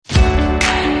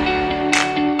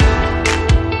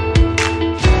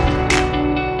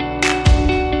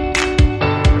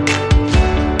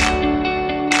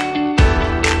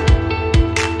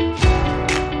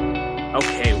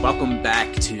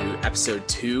episode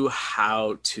 2,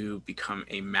 How to Become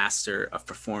a Master of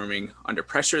Performing Under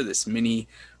Pressure, this mini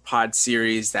pod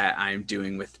series that I'm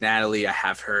doing with Natalie. I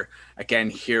have her again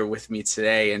here with me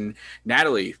today. And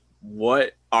Natalie,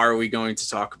 what are we going to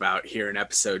talk about here in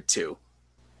episode 2?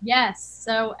 Yes.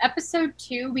 So episode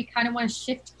 2, we kind of want to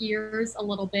shift gears a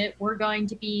little bit. We're going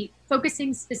to be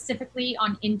focusing specifically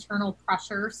on internal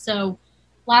pressure. So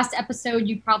last episode,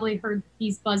 you probably heard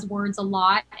these buzzwords a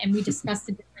lot, and we discussed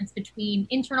the difference between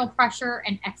internal pressure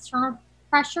and external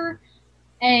pressure.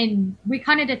 And we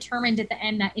kind of determined at the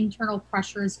end that internal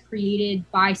pressure is created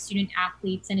by student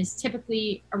athletes and is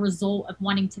typically a result of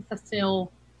wanting to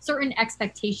fulfill certain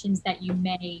expectations that you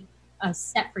may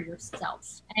set for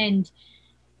yourself. And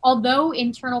although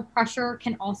internal pressure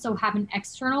can also have an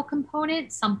external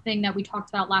component, something that we talked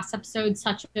about last episode,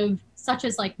 such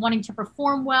as like wanting to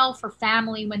perform well for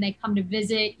family when they come to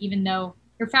visit, even though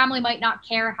your family might not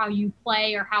care how you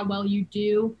play or how well you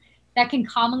do, that can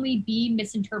commonly be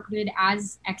misinterpreted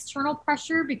as external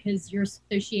pressure because you're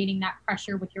associating that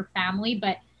pressure with your family.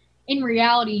 But in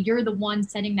reality, you're the one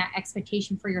setting that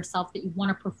expectation for yourself that you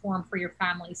want to perform for your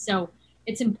family. So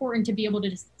it's important to be able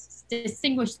to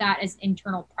distinguish that as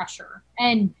internal pressure.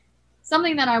 And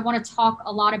something that I want to talk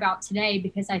a lot about today,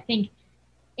 because I think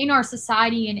in our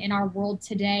society and in our world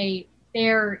today,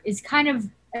 there is kind of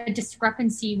a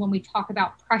discrepancy when we talk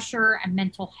about pressure and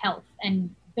mental health,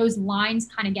 and those lines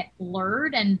kind of get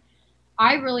blurred. And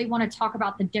I really want to talk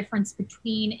about the difference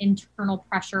between internal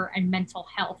pressure and mental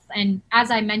health. And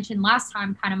as I mentioned last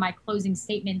time, kind of my closing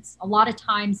statements, a lot of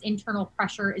times internal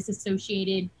pressure is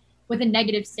associated with a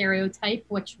negative stereotype,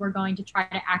 which we're going to try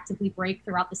to actively break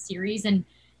throughout the series, and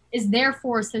is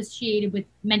therefore associated with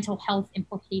mental health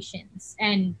implications.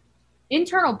 And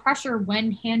internal pressure,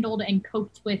 when handled and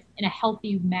coped with in a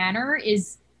healthy manner,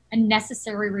 is a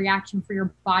necessary reaction for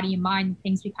your body and mind.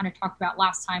 Things we kind of talked about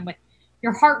last time, with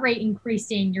your heart rate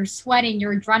increasing, you're sweating,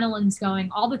 your adrenaline's going,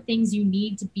 all the things you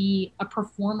need to be a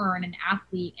performer and an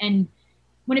athlete. And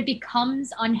when it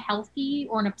becomes unhealthy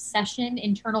or an obsession,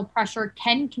 internal pressure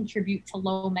can contribute to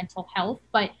low mental health,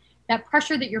 but that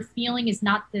pressure that you're feeling is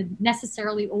not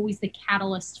necessarily always the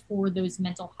catalyst for those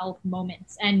mental health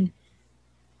moments. And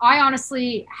I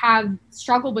honestly have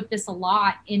struggled with this a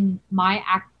lot in my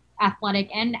athletic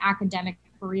and academic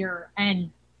career.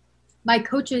 And my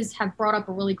coaches have brought up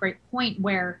a really great point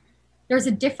where there's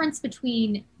a difference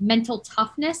between mental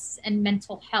toughness and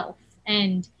mental health.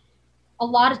 And a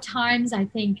lot of times I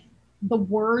think the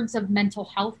words of mental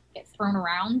health get thrown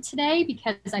around today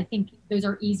because I think those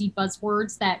are easy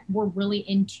buzzwords that we're really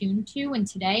in tune to in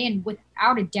today. And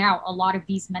without a doubt, a lot of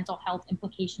these mental health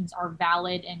implications are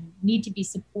valid and need to be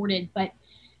supported. But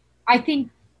I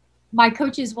think my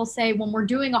coaches will say, when we're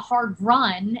doing a hard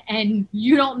run and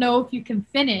you don't know if you can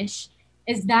finish,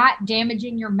 is that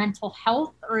damaging your mental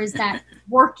health, or is that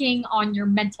working on your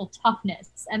mental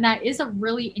toughness? And that is a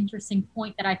really interesting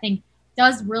point that I think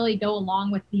does really go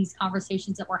along with these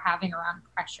conversations that we're having around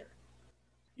pressure.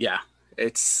 Yeah,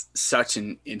 it's such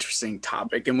an interesting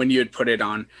topic. And when you had put it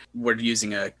on, we're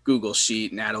using a Google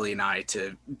Sheet, Natalie and I,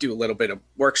 to do a little bit of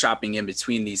workshopping in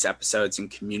between these episodes and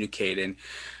communicate. And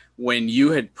when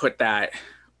you had put that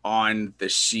on the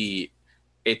sheet,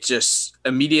 it just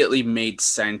immediately made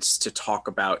sense to talk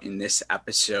about in this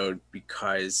episode,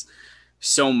 because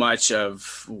so much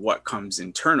of what comes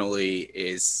internally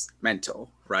is mental,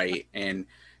 right? And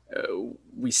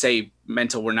we say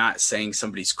mental, we're not saying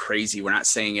somebody's crazy. We're not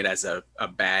saying it as a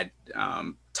bad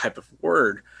type of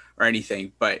word or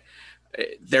anything, but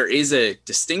there is a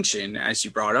distinction, as you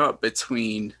brought up,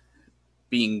 between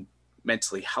being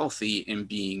mentally healthy and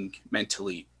being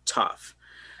mentally tough.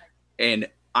 And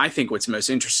I think what's most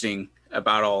interesting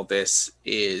about all this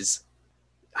is,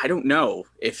 I don't know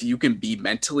if you can be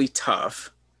mentally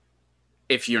tough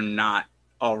if you're not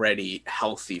already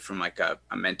healthy from like a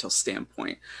mental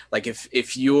standpoint. Like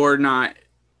if you're not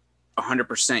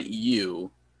 100%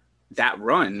 you, that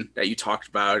run that you talked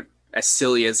about, as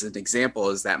silly as an example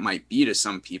as that might be to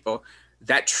some people,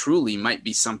 that truly might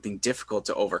be something difficult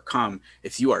to overcome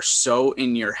if you are so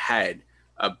in your head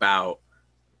about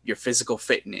your physical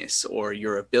fitness or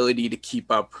your ability to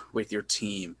keep up with your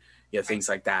team, things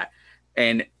like that.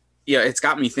 And it's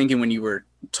got me thinking when you were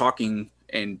talking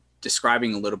and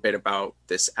describing a little bit about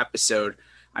this episode.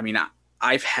 I mean,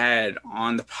 I've had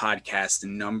on the podcast a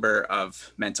number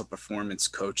of mental performance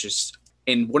coaches,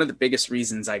 and one of the biggest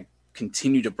reasons I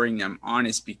continue to bring them on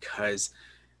is because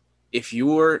if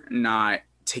you're not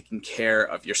taking care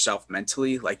of yourself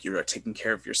mentally like you are taking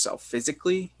care of yourself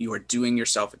physically, you are doing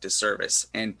yourself a disservice.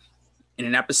 And in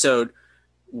an episode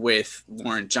with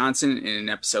Lauren Johnson, in an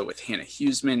episode with Hannah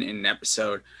Huseman, in an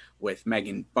episode with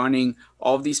Megan Bunning,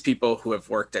 all of these people who have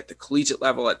worked at the collegiate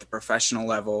level, at the professional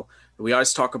level. We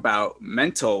always talk about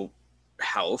mental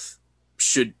health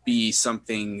should be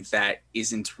something that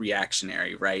isn't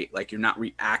reactionary, right? Like you're not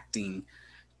reacting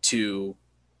to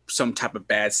some type of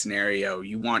bad scenario.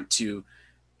 You want to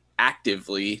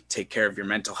actively take care of your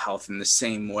mental health in the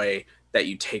same way that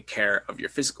you take care of your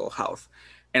physical health.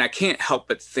 And I can't help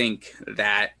but think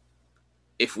that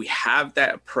if we have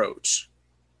that approach,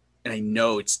 and I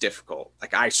know it's difficult,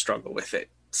 like I struggle with it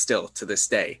still to this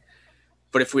day,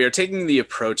 but if we are taking the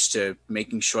approach to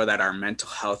making sure that our mental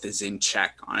health is in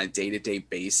check on a day-to-day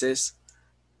basis,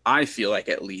 I feel like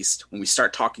at least when we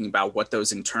start talking about what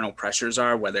those internal pressures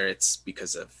are, whether it's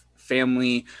because of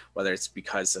family, whether it's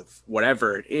because of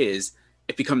whatever it is,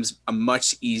 it becomes a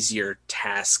much easier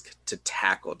task to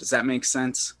tackle. Does that make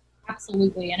sense?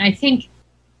 Absolutely. And I think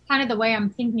kind of the way I'm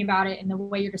thinking about it and the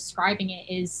way you're describing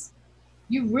it is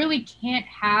you really can't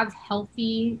have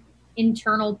healthy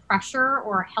internal pressure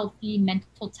or healthy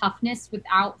mental toughness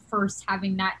without first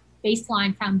having that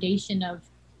baseline foundation of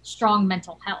strong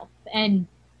mental health. And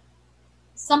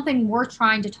something we're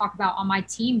trying to talk about on my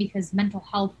team, because mental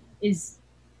health is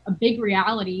a big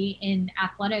reality in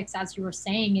athletics, as you were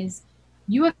saying, is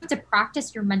you have to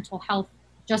practice your mental health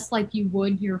just like you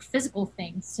would your physical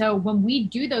things. So when we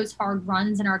do those hard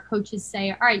runs and our coaches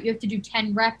say, all right, you have to do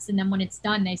 10 reps. And then when it's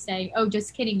done, they say, oh,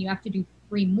 just kidding, you have to do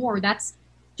 3 more. That's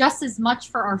just as much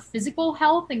for our physical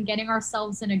health and getting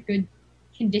ourselves in a good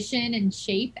condition and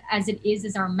shape as it is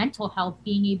as our mental health,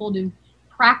 being able to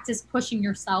practice pushing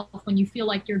yourself. When you feel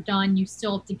like you're done, you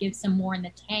still have to give some more in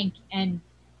the tank. And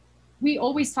we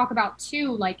always talk about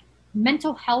too, like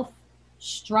mental health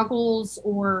struggles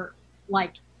or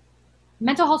like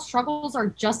mental health struggles are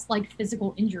just like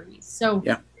physical injuries. So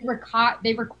Yeah.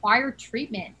 they require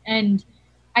treatment. And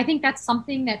I think that's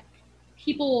something that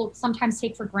people sometimes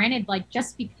take for granted. Like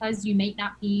just because you may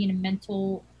not be in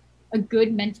a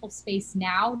good mental space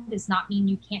now does not mean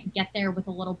you can't get there with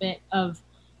a little bit of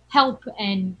help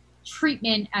and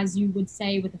treatment, as you would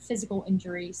say, with a physical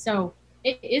injury. So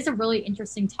it is a really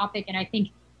interesting topic. And I think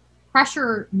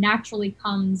pressure naturally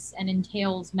comes and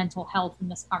entails mental health in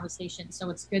this conversation. So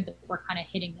it's good that we're kind of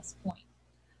hitting this point.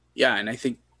 Yeah. And I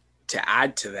think to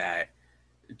add to that,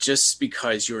 just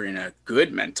because you're in a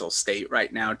good mental state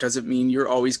right now doesn't mean you're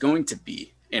always going to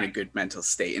be in a good mental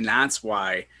state. And that's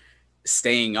why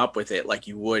staying up with it like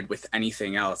you would with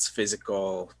anything else,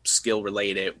 physical, skill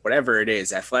related, whatever it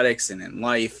is, athletics and in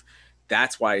life,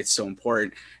 that's why it's so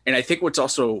important. And I think what's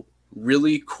also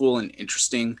really cool and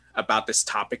interesting about this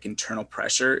topic, internal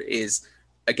pressure, is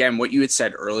again what you had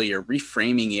said earlier,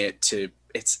 reframing it to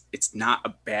it's not a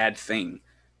bad thing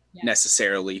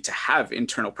necessarily to have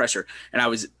internal pressure. And I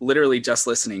was literally just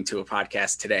listening to a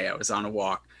podcast today. I was on a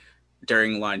walk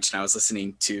during lunch and I was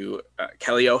listening to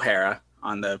Kelly O'Hara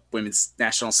on the women's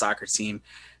national soccer team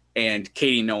and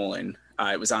Katie Nolan.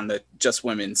 It was on the Just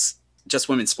Women's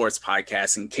Sports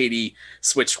podcast, and Katie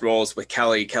switched roles with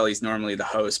Kelly. Kelly's normally the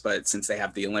host, but since they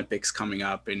have the Olympics coming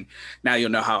up, and now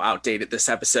you'll know how outdated this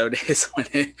episode is when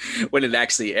it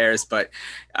actually airs. But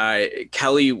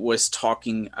Kelly was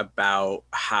talking about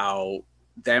how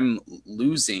them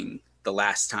losing the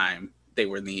last time they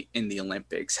were in the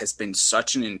Olympics has been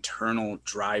such an internal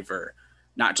driver,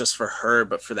 not just for her,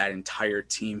 but for that entire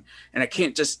team. And it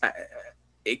can't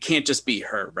just be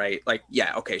her, right? Like,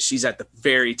 yeah, okay, she's at the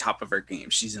very top of her game.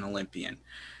 She's an Olympian.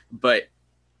 But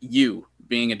you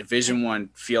being a Division I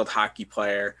field hockey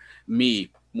player,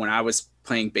 me, when I was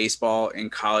playing baseball in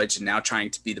college and now trying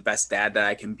to be the best dad that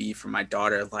I can be for my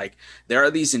daughter, like there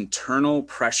are these internal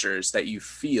pressures that you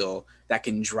feel that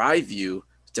can drive you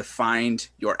to find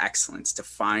your excellence, to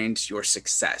find your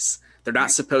success. They're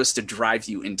not supposed to drive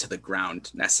you into the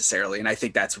ground necessarily. And I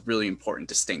think that's a really important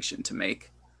distinction to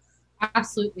make.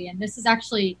 Absolutely. And this is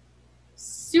actually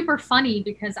super funny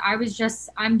because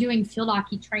I'm doing field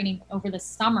hockey training over the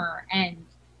summer, and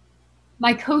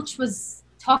my coach was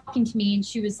talking to me and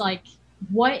she was like,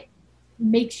 what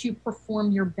makes you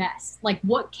perform your best? Like,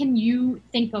 what can you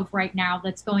think of right now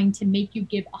that's going to make you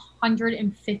give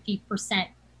 150%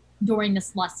 during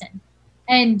this lesson?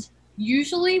 And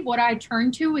usually what I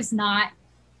turn to is not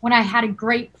when I had a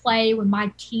great play, when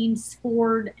my team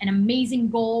scored an amazing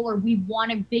goal or we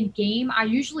won a big game. I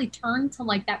usually turn to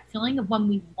like that feeling of when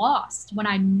we lost, when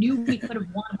I knew we could have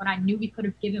won, when I knew we could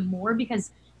have given more, because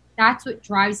that's what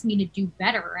drives me to do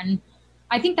better. And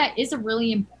I think that is a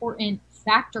really important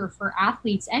factor for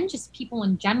athletes and just people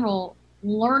in general,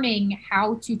 learning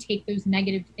how to take those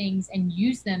negative things and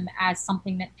use them as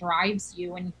something that drives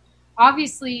you. And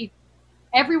obviously,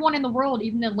 everyone in the world,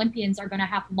 even the Olympians, are going to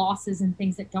have losses and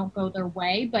things that don't go their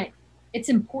way. But it's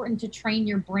important to train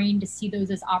your brain to see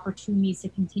those as opportunities to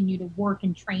continue to work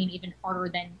and train even harder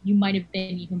than you might have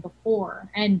been even before.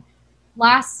 And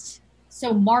March,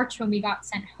 when we got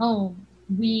sent home,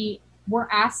 we were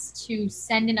asked to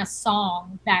send in a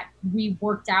song that we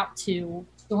worked out to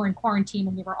during quarantine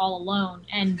when we were all alone.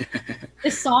 And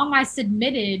the song I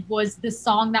submitted was the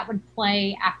song that would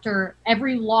play after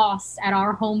every loss at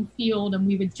our home field, and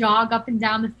we would jog up and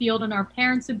down the field and our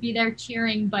parents would be there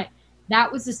cheering. But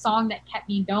that was the song that kept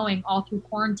me going all through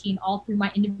quarantine, all through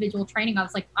my individual training. I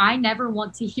was like, I never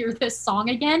want to hear this song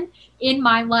again in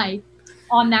my life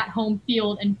on that home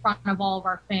field in front of all of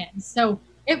our fans. So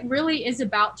it really is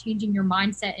about changing your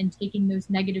mindset and taking those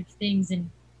negative things and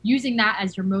using that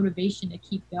as your motivation to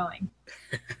keep going.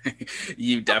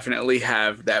 You definitely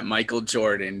have that Michael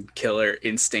Jordan killer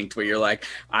instinct where you're like,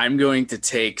 I'm going to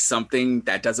take something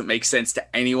that doesn't make sense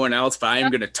to anyone else, but I'm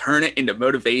going to turn it into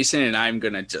motivation and I'm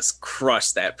going to just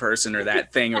crush that person or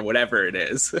that thing or whatever it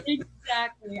is.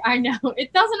 Exactly. I know.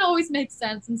 It doesn't always make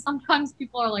sense. And sometimes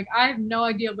people are like, I have no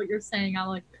idea what you're saying. I'm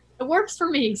like, it works for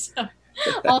me. So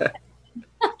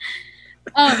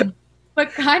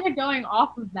but kind of going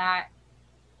off of that,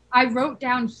 I wrote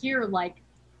down here, like,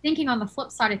 thinking on the flip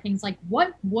side of things, like,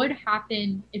 what would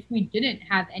happen if we didn't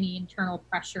have any internal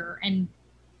pressure, and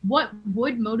what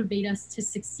would motivate us to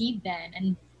succeed then?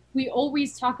 And we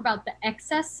always talk about the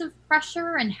excess of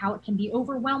pressure and how it can be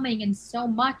overwhelming and so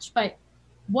much, but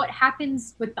what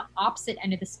happens with the opposite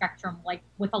end of the spectrum, like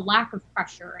with a lack of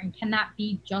pressure, and can that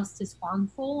be just as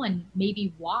harmful, and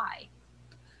maybe why?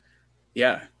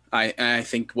 Yeah, I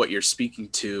think what you're speaking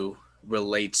to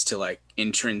relates to like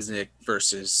intrinsic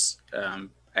versus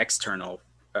external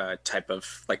type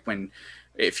of, like,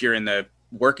 if you're in the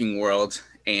working world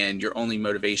and your only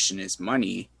motivation is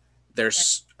money,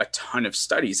 there's a ton of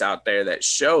studies out there that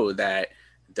show that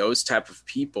those type of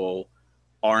people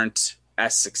aren't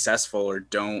as successful or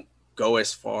don't go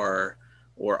as far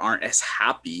or aren't as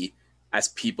happy as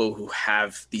people who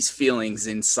have these feelings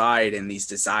inside and these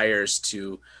desires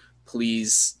to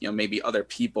please, maybe other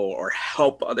people or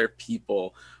help other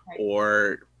people, right,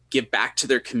 or give back to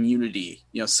their community,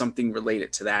 something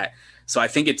related to that. So I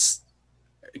think it's,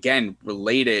 again,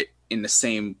 related in the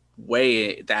same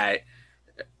way that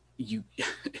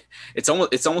it's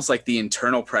almost like the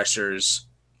internal pressures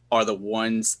are the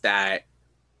ones that,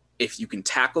 if you can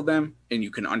tackle them and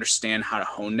you can understand how to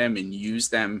hone them and use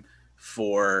them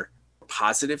for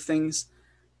positive things,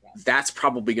 that's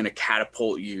probably going to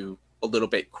catapult you a little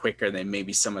bit quicker than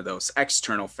maybe some of those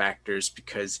external factors.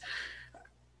 Because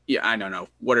I don't know,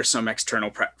 what are some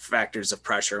external factors of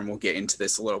pressure? And we'll get into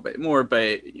this a little bit more,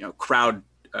 but crowd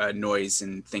noise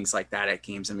and things like that at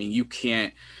games. I mean, you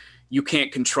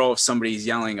can't control if somebody's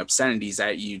yelling obscenities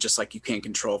at you, just like you can't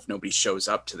control if nobody shows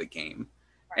up to the game.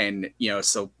 Right. And,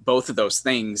 so both of those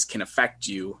things can affect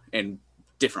you in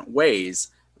different ways,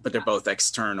 but they're both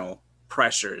external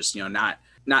pressures,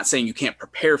 not saying you can't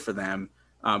prepare for them,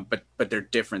 but they're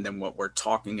different than what we're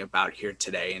talking about here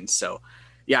today. And so,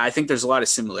 yeah, I think there's a lot of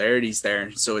similarities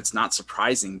there. So it's not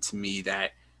surprising to me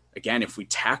that, again, if we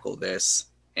tackle this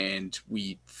and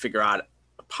we figure out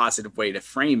a positive way to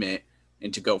frame it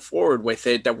and to go forward with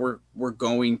it, that we're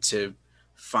going to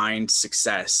find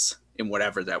success in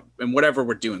whatever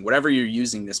we're doing, whatever you're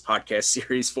using this podcast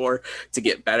series for to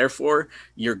get better for,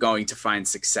 you're going to find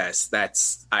success.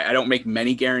 I don't make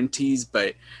many guarantees,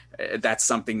 but that's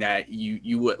something that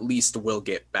you at least will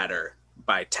get better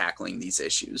by tackling these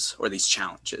issues or these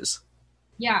challenges.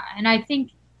 Yeah. And I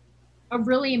think a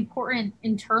really important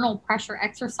internal pressure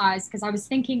exercise, because I was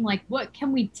thinking, like, what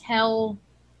can we tell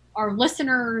our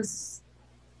listeners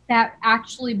that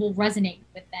actually will resonate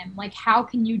with them? Like, how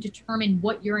can you determine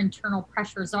what your internal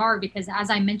pressures are? Because as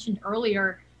I mentioned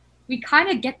earlier, we kind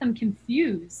of get them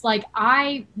confused. Like,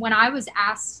 when I was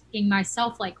asking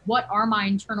myself, like, what are my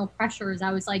internal pressures?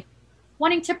 I was like,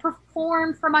 wanting to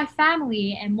perform for my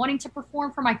family and wanting to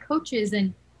perform for my coaches.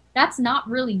 And that's not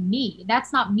really me.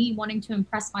 That's not me wanting to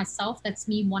impress myself. That's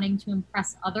me wanting to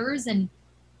impress others. And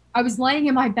I was laying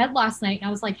in my bed last night and I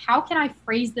was like, how can I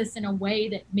phrase this in a way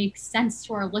that makes sense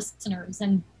to our listeners?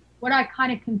 And what I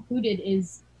kind of concluded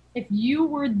is, if you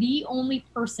were the only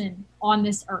person on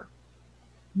this earth,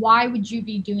 why would you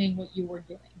be doing what you were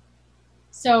doing?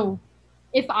 So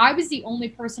if I was the only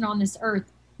person on this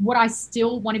earth, would I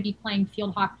still want to be playing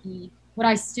field hockey? Would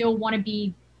I still want to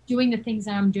be doing the things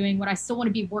that I'm doing? Would I still want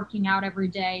to be working out every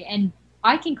day? And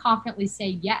I can confidently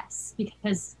say yes,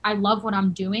 because I love what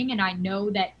I'm doing. And I know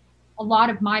that a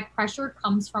lot of my pressure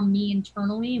comes from me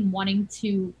internally and wanting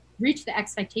to reach the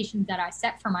expectations that I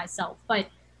set for myself. But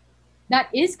that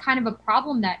is kind of a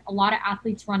problem that a lot of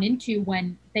athletes run into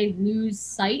when they lose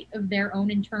sight of their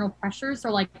own internal pressures.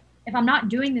 Or like, if I'm not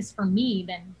doing this for me,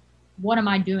 then what am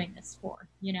I doing this for?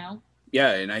 You know?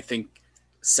 Yeah. And I think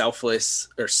selfless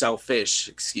or selfish,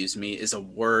 excuse me, is a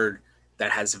word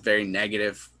that has a very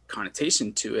negative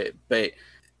connotation to it. But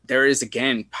there is,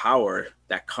 again, power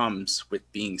that comes with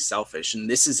being selfish. And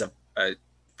this is a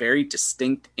very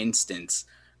distinct instance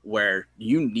where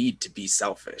you need to be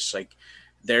selfish. Like,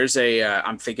 there's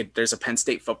I'm thinking there's a Penn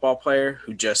State football player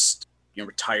who just,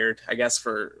 retired, I guess,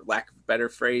 for lack of a better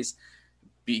phrase,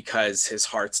 because his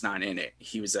heart's not in it.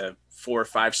 He was a 4 or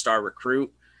 5-star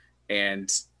recruit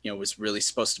and, was really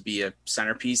supposed to be a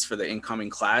centerpiece for the incoming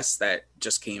class that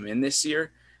just came in this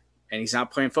year. And he's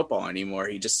not playing football anymore.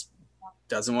 He just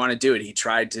doesn't want to do it. He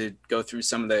tried to go through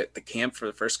some of the camp for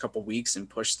the first couple of weeks and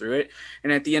push through it.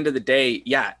 And at the end of the day,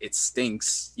 yeah, it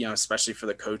stinks, especially for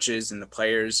the coaches and the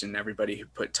players and everybody who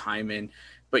put time in.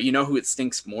 But you know who it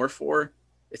stinks more for?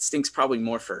 It stinks probably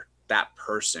more for that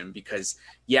person, because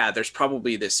yeah, there's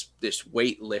probably this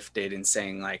weight lifted in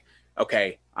saying like,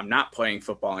 okay, I'm not playing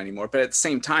football anymore. But at the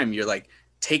same time, you're like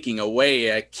taking away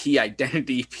a key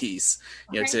identity piece,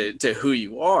 to who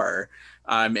you are.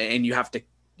 And you have to,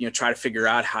 try to figure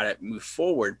out how to move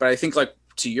forward. But I think, like,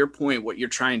 to your point, what you're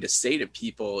trying to say to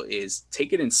people is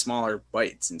take it in smaller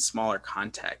bites, in smaller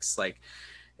contexts. Like,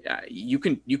 you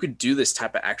could do this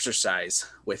type of exercise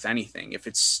with anything. If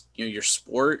it's, your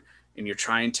sport and you're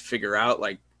trying to figure out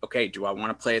like, okay, do I want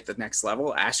to play at the next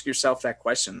level? Ask yourself that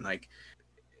question. Like,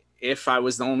 if I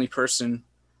was the only person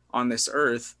on this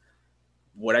earth,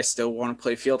 would I still want to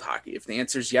play field hockey? If the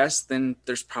answer is yes, then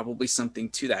there's probably something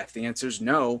to that. If the answer is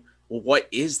no, well, what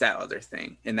is that other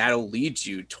thing? And that'll lead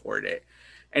you toward it.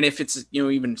 And if it's,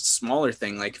 even smaller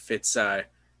thing, like if it's,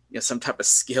 some type of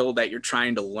skill that you're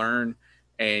trying to learn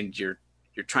and you're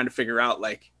trying to figure out,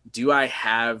 like, do I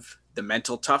have the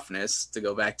mental toughness, to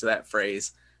go back to that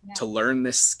phrase, to learn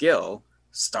this skill?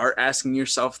 Start asking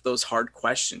yourself those hard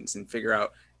questions and figure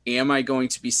out, am I going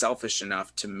to be selfish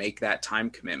enough to make that time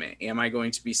commitment? Am I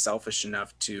going to be selfish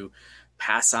enough to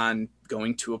pass on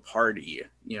going to a party,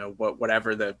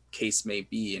 whatever the case may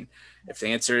be? And if the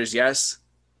answer is yes,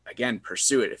 again,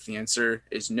 pursue it. If the answer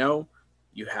is no,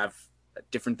 you have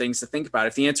different things to think about.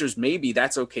 If the answer is maybe,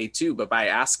 that's okay too. But by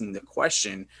asking the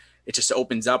question, it just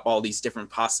opens up all these different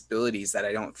possibilities that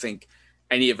I don't think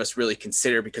any of us really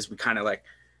consider, because we kind of like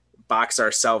box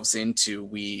ourselves into,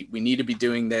 we need to be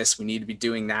doing this, we need to be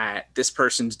doing that, this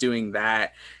person's doing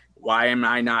that, why am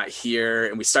I not here?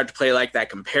 And we start to play like that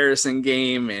comparison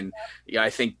game. And I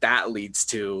think that leads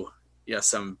to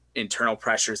some internal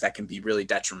pressures that can be really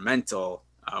detrimental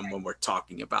when we're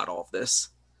talking about all of this.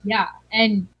 Yeah.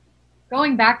 And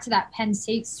going back to that Penn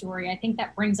State story, I think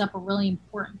that brings up a really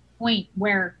important point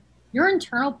where your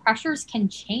internal pressures can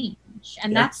change,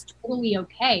 and that's totally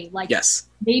okay. Like, yes,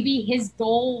 maybe his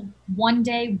goal one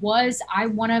day was, I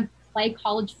want to play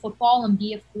college football and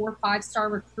be a 4 or 5-star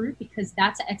recruit because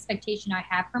that's an expectation I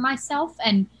have for myself.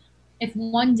 And if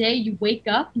one day you wake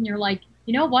up and you're like,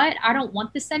 you know what, I don't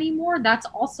want this anymore, that's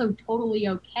also totally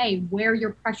okay. Where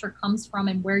your pressure comes from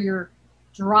and where your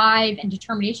drive and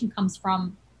determination comes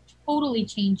from totally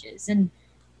changes. And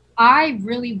I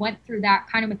really went through that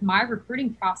kind of with my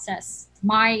recruiting process.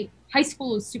 My high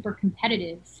school was super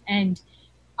competitive, and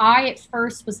I at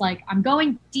first was like, I'm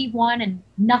going D1 and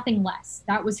nothing less.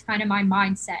 That was kind of my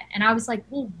mindset. And I was like,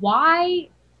 well, why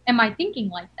am I thinking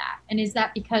like that? And is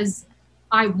that because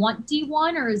I want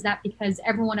D1, or is that because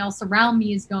everyone else around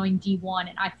me is going D1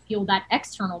 and I feel that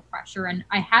external pressure? And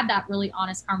I had that really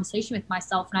honest conversation with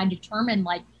myself, and I determined,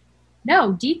 like,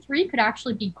 no, D3 could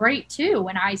actually be great too.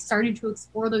 And I started to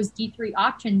explore those D3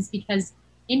 options because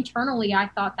internally I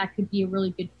thought that could be a really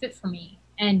good fit for me.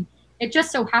 And it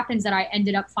just so happens that I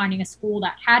ended up finding a school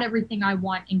that had everything I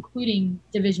want, including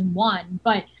Division I.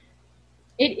 But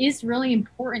it is really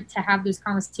important to have those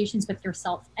conversations with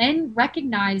yourself and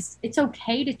recognize it's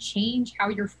okay to change how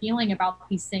you're feeling about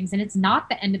these things. And it's not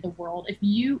the end of the world. If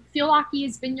you feel hockey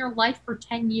has been your life for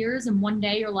 10 years and one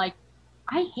day you're like,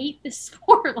 I hate this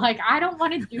sport, like, I don't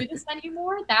want to do this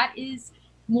anymore, that is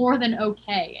more than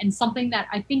okay. And something that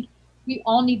I think we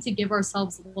all need to give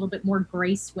ourselves a little bit more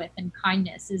grace with and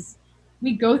kindness is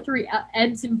we go through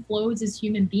ebbs and flows as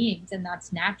human beings, and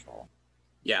that's natural.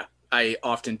 Yeah. I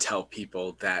often tell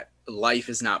people that life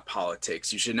is not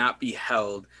politics. You should not be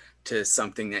held to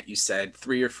something that you said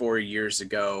 3 or 4 years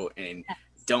ago and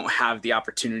don't have the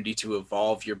opportunity to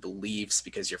evolve your beliefs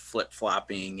because you're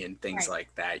flip-flopping and things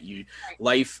like that.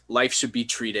 Life should be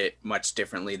treated much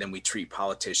differently than we treat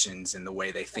politicians and the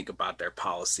way they think about their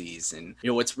policies. And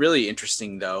what's really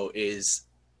interesting though is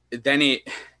then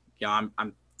I'm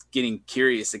getting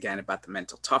curious again about the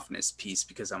mental toughness piece,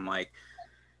 because I'm like,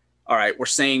 all right, we're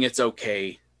saying it's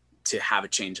okay to have a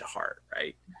change of heart,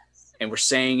 right? And we're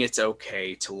saying it's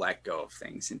okay to let go of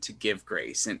things and to give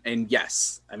grace. And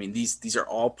yes, I mean, these are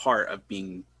all part of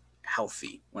being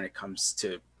healthy when it comes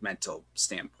to mental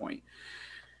standpoint.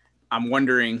 I'm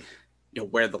wondering,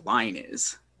 where the line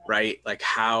is, right? Like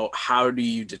how do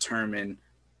you determine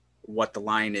what the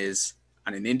line is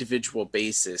on an individual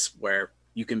basis where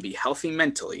you can be healthy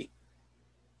mentally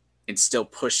and still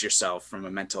push yourself from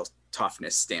a mental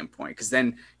toughness standpoint? Because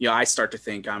then, I start to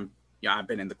think I've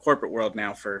been in the corporate world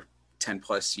now for 10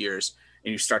 plus years,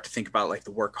 and you start to think about like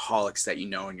the workaholics that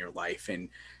in your life and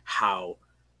how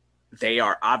they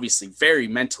are obviously very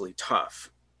mentally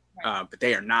tough, but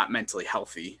they are not mentally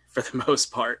healthy for the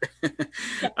most part,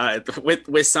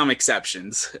 with some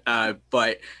exceptions.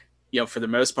 But for the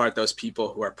most part, those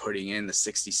people who are putting in the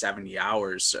 60, 70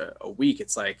 hours a week,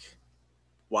 it's like,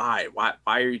 why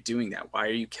are you doing that? Why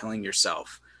are you killing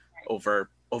yourself over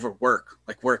work?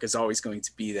 Like, work is always going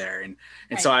to be there. And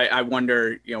so I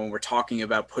wonder, when we're talking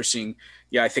about pushing,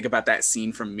 I think about that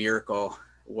scene from Miracle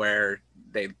where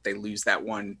they lose that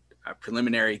one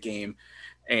preliminary game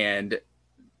and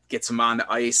gets him on the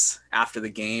ice after the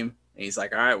game. And he's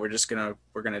like, all right, we're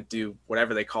going to do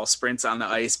whatever they call sprints on the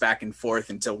ice back and forth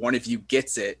until one of you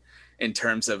gets it, in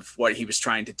terms of what he was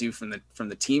trying to do from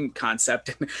the team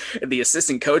concept. And the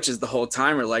assistant coaches the whole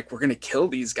time are like, we're going to kill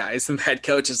these guys. And the head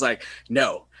coach is like,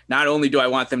 no, not only do I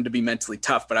want them to be mentally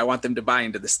tough, but I want them to buy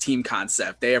into this team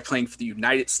concept. They are playing for the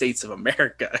United States of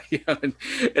America, and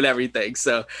everything.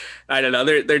 So I don't know,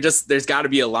 there's got to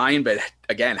be a line, but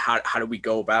again, how do we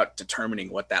go about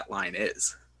determining what that line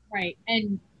is? Right.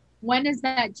 And when is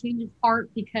that change of heart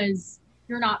because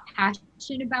you're not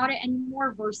passionate about it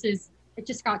anymore versus it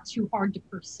just got too hard to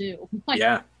pursue? Like,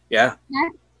 yeah.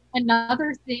 That's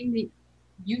another thing that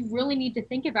you really need to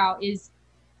think about is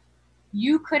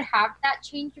you could have that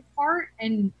change of heart.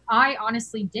 And I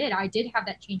honestly did. I did have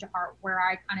that change of heart where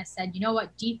I kind of said, you know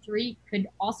what, D3 could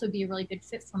also be a really good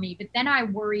fit for me. But then I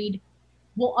worried,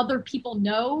 will other people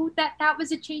know that that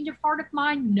was a change of heart of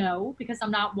mine? No, because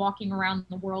I'm not walking around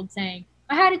the world saying,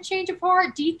 I had a change of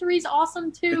heart. D3 is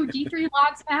awesome too. D3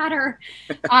 lives matter.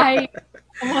 I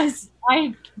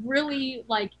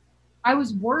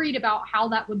was worried about how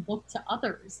that would look to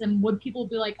others. And would people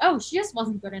be like, oh, she just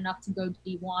wasn't good enough to go to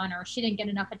D1, or she didn't get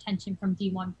enough attention from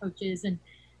D1 coaches. And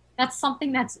that's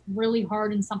something that's really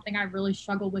hard, and something I really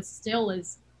struggle with still,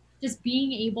 is just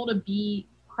being able to be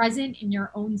present in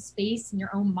your own space, in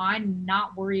your own mind, and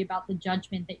not worry about the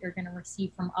judgment that you're going to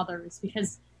receive from others.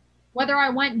 Because whether I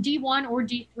went D1 or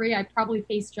D3, I probably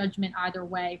faced judgment either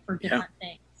way for different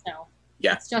things. So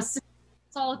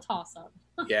it's all a toss up.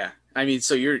 Yeah. I mean,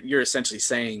 so you're essentially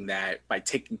saying that by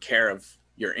taking care of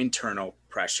your internal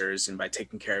pressures and by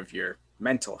taking care of your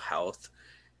mental health,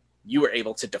 you were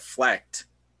able to deflect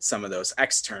some of those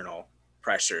external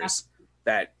pressures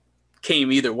that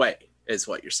came either way, is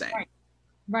what you're saying.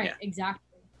 Right.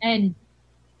 Exactly. And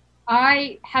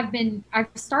I've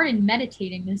started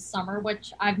meditating this summer,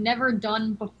 which I've never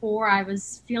done before. I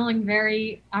was feeling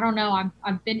very, I don't know,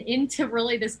 I've been into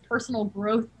really this personal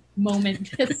growth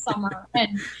moment this summer.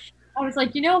 And I was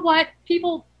like, you know what?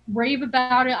 People rave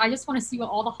about it. I just want to see what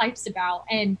all the hype's about.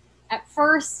 And at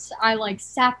first I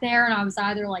sat there and I was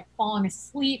either falling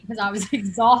asleep because I was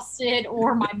exhausted,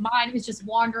 or my mind was just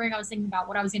wandering. I was thinking about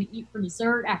what I was going to eat for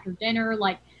dessert after dinner.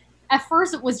 At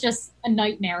first it was just a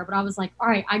nightmare, but I was like, all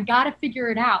right, I got to figure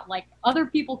it out. Other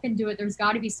people can do it. There's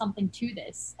got to be something to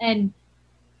this. And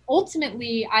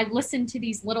ultimately, I listened to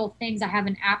these little things. I have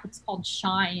an app, it's called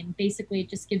Shine, and basically it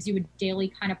just gives you a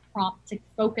daily kind of prompt to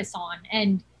focus on.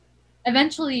 And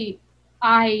eventually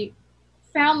I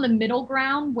found the middle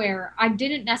ground where I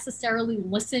didn't necessarily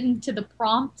listen to the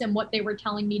prompt and what they were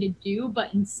telling me to do,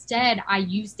 but instead I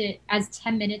used it as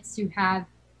 10 minutes to have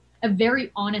a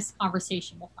very honest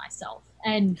conversation with myself.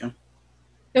 And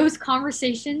those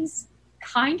conversations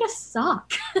kind of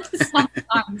suck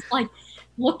sometimes.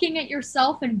 Looking at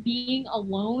yourself and being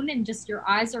alone and just your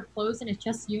eyes are closed and it's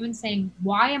just you, and saying,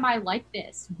 why am I like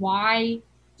this? Why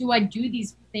do I do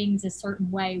these things a certain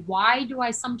way? Why do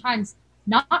I sometimes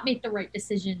not make the right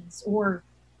decisions? Or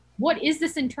what is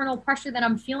this internal pressure that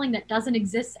I'm feeling that doesn't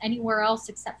exist anywhere else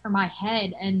except for my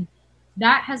head? And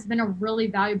that has been a really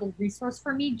valuable resource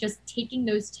for me, just taking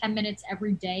those 10 minutes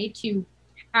every day to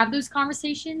have those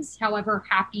conversations, however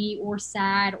happy or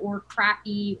sad or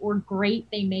crappy or great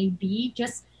they may be.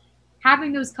 Just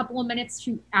having those couple of minutes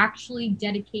to actually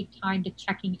dedicate time to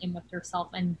checking in with yourself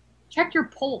and check your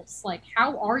pulse.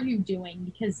 How are you doing?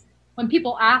 Because when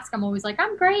people ask, I'm always like,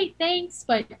 I'm great, thanks.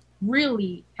 But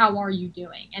really, how are you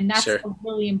doing? And that's Sure. a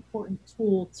really important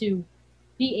tool to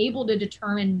be able to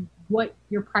determine what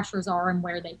your pressures are and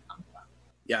where they come from.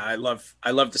 Yeah, I love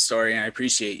the story, and I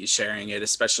appreciate you sharing it,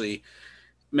 especially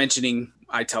mentioning.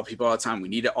 I tell people all the time we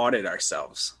need to audit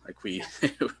ourselves. Like we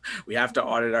have to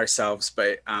audit ourselves.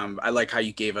 But I like how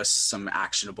you gave us some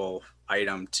actionable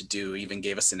item to do. Even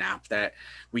gave us an app that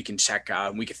we can check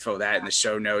out, and we could throw that in the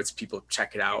show notes. People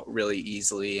check it out really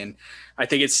easily, and I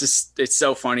think it's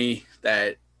so funny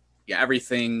that yeah,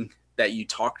 everything that you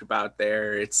talked about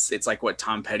there, it's like what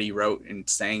Tom Petty wrote and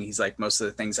saying. He's like, most of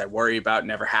the things I worry about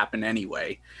never happen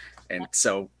anyway. And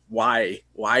so why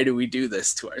do we do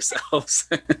this to ourselves?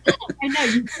 I know,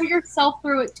 you put yourself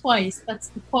through it twice. That's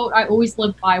the quote I always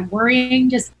live by. Worrying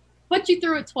just puts you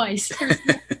through it twice.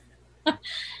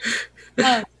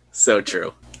 So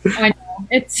true. I know.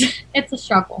 It's a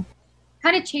struggle.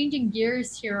 Kind of changing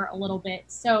gears here a little bit.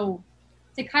 So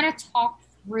to kind of talk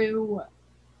through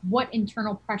what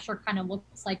internal pressure kind of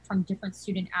looks like from different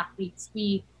student athletes,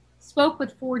 we spoke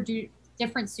with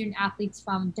different student athletes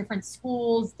from different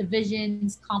schools,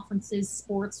 divisions, conferences,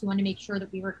 sports. We wanted to make sure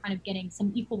that we were kind of getting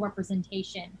some equal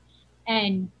representation.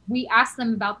 And we asked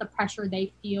them about the pressure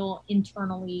they feel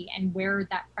internally and where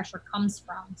that pressure comes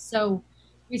from. So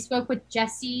we spoke with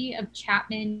Jessie of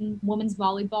Chapman Women's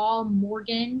Volleyball,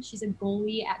 Morgan, she's a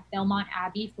goalie at Belmont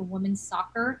Abbey for women's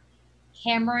soccer,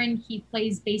 Cameron, he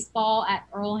plays baseball at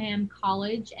Earlham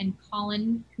College, and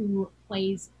Colin, who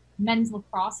plays men's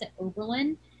lacrosse at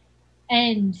Oberlin.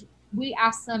 And we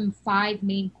asked them 5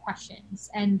 main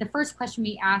questions. And the first question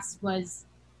we asked was,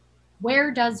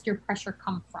 where does your pressure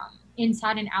come from?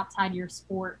 Inside and outside your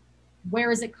sport,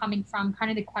 where is it coming from?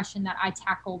 Kind of the question that I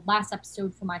tackled last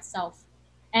episode for myself.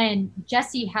 And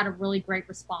Jessie had a really great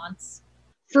response.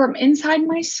 From inside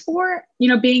my sport,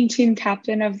 being team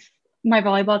captain of my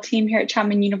volleyball team here at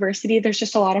Chapman University, there's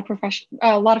just a lot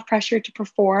of pressure to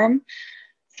perform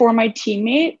for my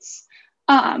teammates.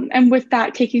 And with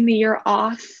that, taking the year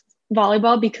off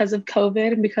volleyball because of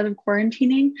COVID and because of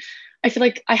quarantining, I feel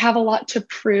like I have a lot to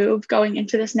prove going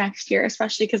into this next year,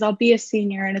 especially because I'll be a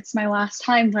senior and it's my last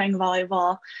time playing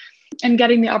volleyball. And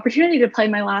getting the opportunity to play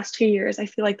my last 2 years, I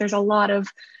feel like there's a lot of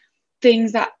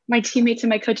things that my teammates and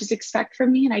my coaches expect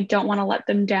from me, and I don't want to let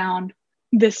them down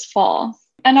this fall.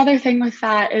 Another thing with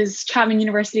that is Chapman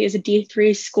University is a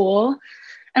D3 school,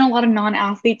 and a lot of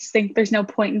non-athletes think there's no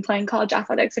point in playing college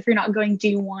athletics if you're not going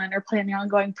D1 or planning on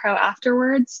going pro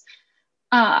afterwards.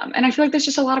 And I feel like there's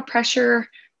just a lot of pressure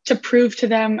to prove to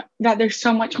them that there's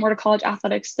so much more to college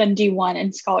athletics than D1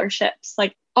 and scholarships.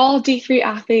 Like all D3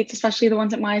 athletes, especially the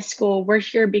ones at my school, we're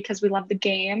here because we love the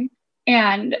game.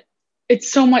 And it's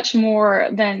so much more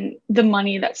than the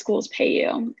money that schools pay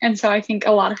you. And so I think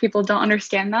a lot of people don't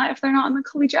understand that if they're not in the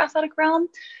collegiate athletic realm.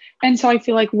 And so I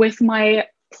feel like with my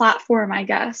platform, I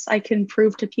guess, I can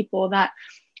prove to people that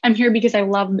I'm here because I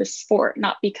love this sport,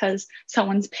 not because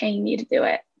someone's paying me to do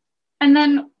it. And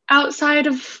then outside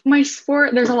of my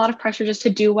sport, there's a lot of pressure just to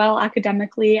do well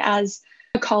academically as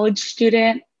a college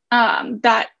student.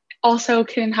 That also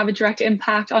can have a direct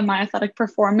impact on my athletic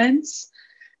performance.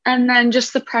 And then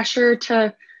just the pressure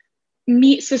to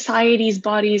meet society's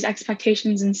body's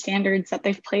expectations and standards that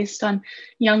they've placed on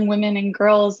young women and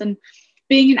girls. And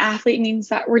being an athlete means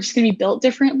that we're just going to be built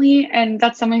differently. And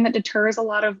that's something that deters a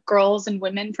lot of girls and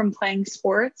women from playing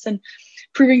sports, and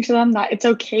proving to them that it's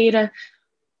okay to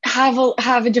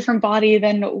have a different body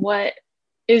than what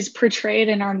is portrayed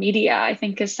in our media, I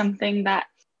think is something that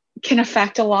can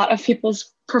affect a lot of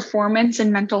people's performance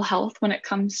and mental health when it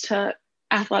comes to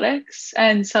athletics.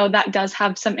 And so that does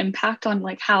have some impact on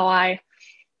like how I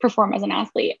perform as an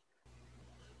athlete.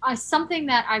 Something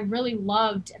that I really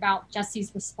loved about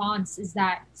Jessie's response is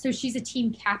that, so she's a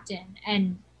team captain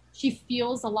and she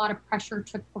feels a lot of pressure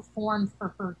to perform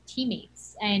for her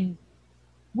teammates. And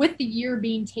with the year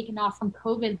being taken off from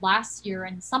COVID last year,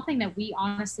 and something that we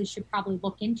honestly should probably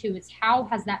look into is how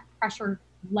has that pressure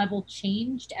level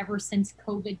changed ever since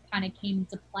COVID kind of came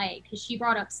into play? Because she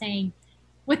brought up saying,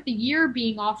 with the year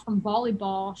being off from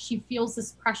volleyball, she feels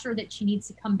this pressure that she needs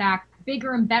to come back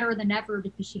bigger and better than ever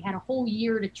because she had a whole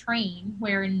year to train,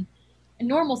 where in a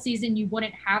normal season you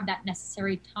wouldn't have that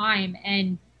necessary time.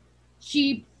 And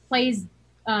she plays,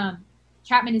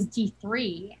 Chapman is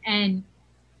D3, and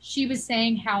she was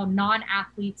saying how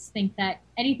non-athletes think that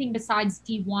anything besides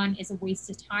D1 is a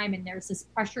waste of time, and there's this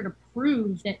pressure to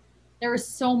prove that there is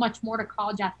so much more to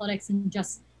college athletics than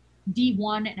just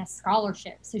D1 and a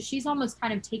scholarship. So she's almost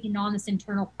kind of taking on this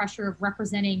internal pressure of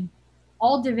representing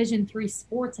all Division III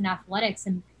sports and athletics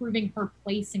and proving her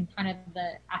place in kind of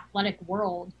the athletic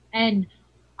world. And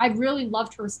I really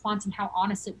loved her response and how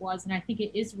honest it was. And I think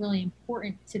it is really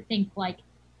important to think like,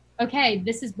 okay,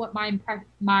 this is what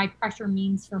my pressure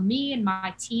means for me and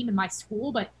my team and my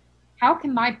school, but how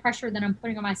can my pressure that I'm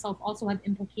putting on myself also have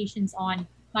implications on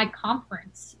my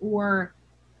conference or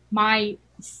my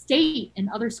state and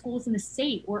other schools in the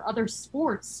state or other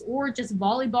sports or just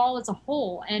volleyball as a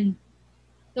whole? And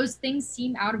those things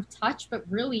seem out of touch, but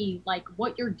really like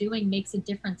what you're doing makes a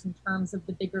difference in terms of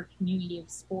the bigger community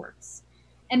of sports.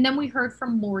 And then we heard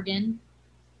from Morgan.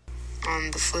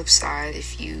 On the flip side,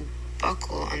 if you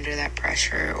buckle under that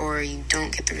pressure or you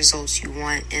don't get the results you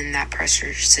want in that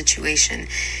pressure situation,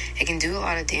 it can do a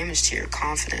lot of damage to your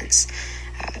confidence.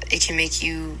 It can make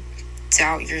you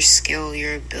doubt your skill,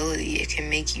 your ability. It can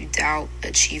make you doubt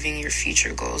achieving your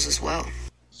future goals as well.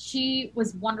 She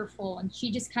was wonderful, and she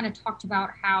just kind of talked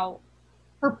about how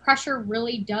her pressure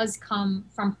really does come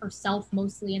from herself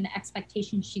mostly and the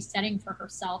expectations she's setting for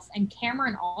herself. And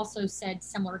Cameron also said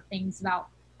similar things about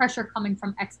pressure coming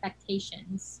from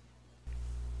expectations.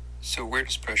 So where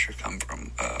does pressure come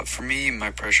from? For me,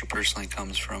 my pressure personally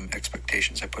comes from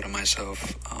expectations I put on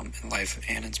myself in life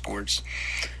and in sports.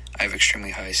 I have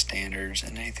extremely high standards,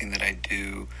 and anything that I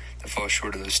do that falls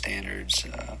short of those standards,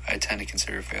 I tend to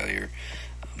consider a failure.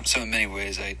 So in many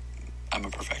ways, I'm a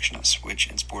perfectionist, which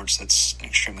in sports, that's an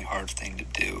extremely hard thing to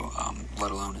do, let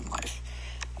alone in life.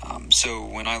 So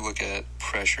when I look at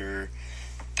pressure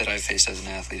that I faced as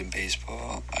an athlete in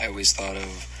baseball, I always thought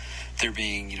of there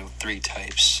being, three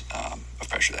types of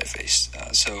pressure that I faced.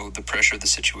 So the pressure of the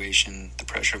situation, the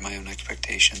pressure of my own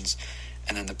expectations,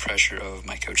 and then the pressure of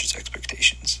my coach's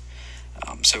expectations.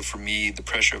 So for me, the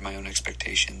pressure of my own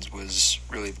expectations was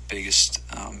really the biggest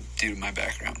due to my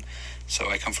background. So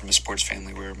I come from a sports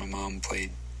family where my mom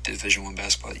played Division I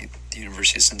basketball at the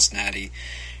University of Cincinnati.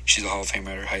 She's a Hall of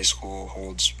Famer at her high school,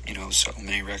 holds, so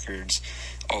many records,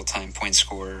 all-time point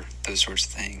scorer, those sorts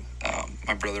of things.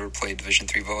 My brother played Division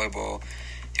III volleyball.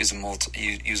 He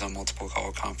was on multiple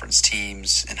all-conference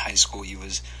teams. In high school, he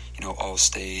was,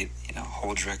 all-state,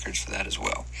 holds records for that as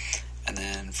well. And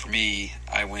then for me,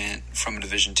 I went from a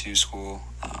Division II school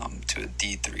to a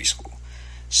D3 school.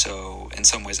 So in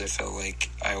some ways, I felt like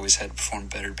I always had to perform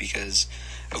better because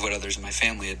of what others in my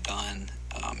family had done.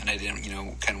 And I didn't,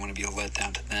 kind of want to be a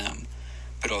letdown to them.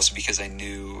 But also because I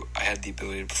knew I had the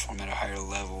ability to perform at a higher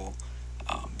level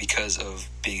because of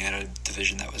being at a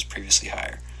division that was previously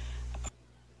higher.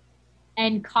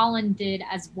 And Colin did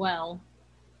as well.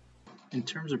 In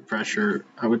terms of pressure,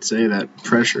 I would say that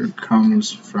pressure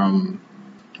comes from,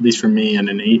 at least for me, an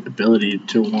innate ability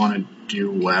to want to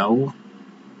do well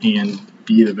and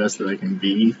be the best that I can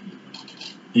be.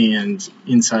 And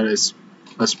inside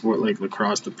a sport like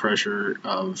lacrosse, the pressure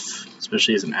of,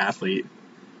 especially as an athlete,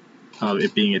 of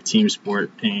it being a team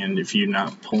sport, and if you're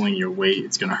not pulling your weight,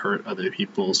 it's going to hurt other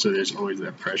people. So there's always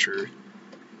that pressure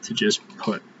to just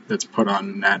that's put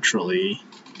on naturally.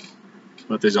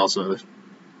 But there's also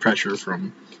pressure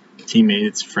from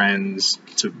teammates, friends,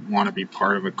 to want to be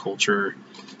part of a culture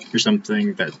or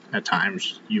something that at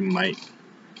times you might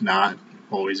not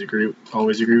always agree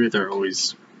with or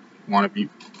always want to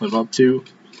live up to.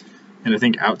 And I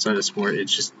think outside of sport,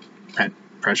 it's just that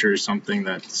pressure is something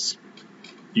that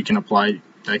gets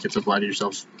applied to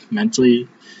yourself mentally.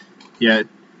 Yeah, it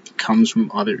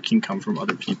can come from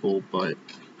other people, but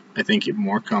I think it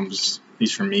more comes, at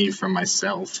least for me, from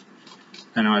myself.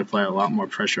 I know I apply a lot more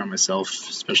pressure on myself,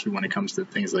 especially when it comes to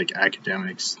things like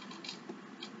academics,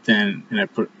 and I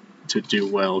put to do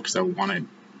well because I want to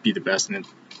be the best, and it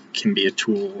can be a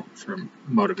tool for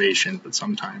motivation, but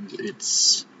sometimes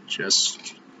it's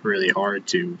just really hard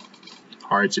to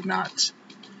not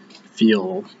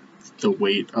feel the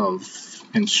weight of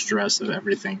and stress of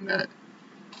everything that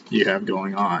you have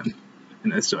going on.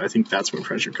 And so I think that's where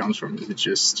pressure comes from. It's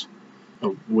just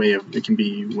a way of, it can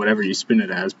be whatever you spin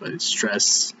it as, but it's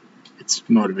stress, it's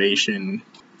motivation,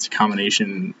 it's a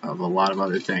combination of a lot of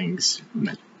other things,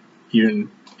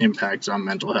 even impacts on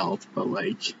mental health. But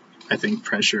I think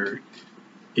pressure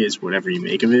is whatever you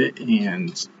make of it,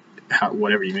 and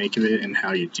whatever you make of it and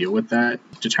how you deal with that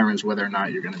determines whether or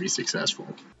not you're going to be successful.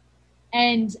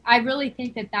 And I really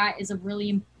think that is a really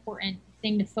important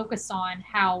thing to focus on,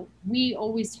 how we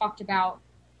always talked about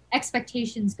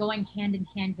expectations going hand in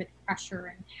hand with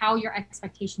pressure and how your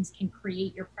expectations can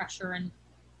create your pressure, and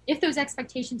if those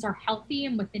expectations are healthy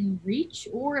and within reach,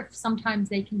 or if sometimes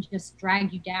they can just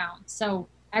drag you down. So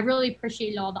I really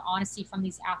appreciated all the honesty from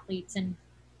these athletes and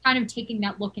kind of taking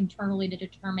that look internally to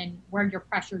determine where your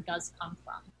pressure does come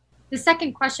from. The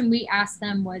second question we asked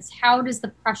them was, how does the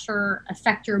pressure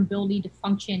affect your ability to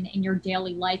function in your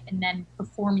daily life and then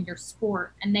perform in your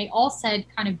sport? And they all said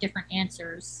kind of different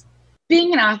answers.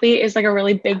 being an athlete is like a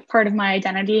really big part of my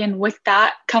identity. And with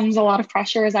that comes a lot of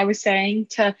pressure, as I was saying,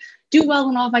 to do well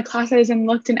in all of my classes and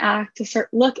look and act a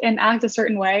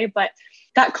certain way. But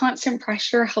that constant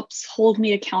pressure helps hold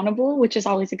me accountable, which is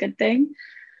always a good thing.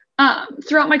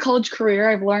 Throughout my college career,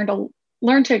 I've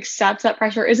learned to accept that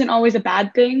pressure isn't always a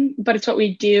bad thing, but it's what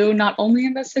we do, not only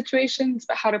in those situations,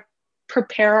 but how to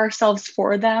prepare ourselves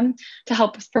for them to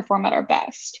help us perform at our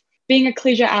best. Being a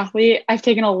collegiate athlete, I've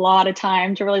taken a lot of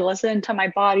time to really listen to my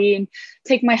body and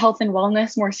take my health and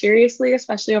wellness more seriously,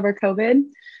 especially over COVID.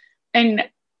 And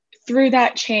through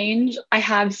that change, I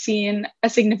have seen a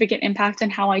significant impact in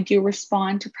how I do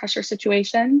respond to pressure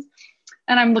situations.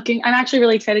 And I'm actually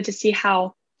really excited to see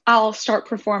how I'll start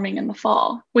performing in the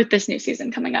fall with this new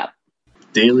season coming up.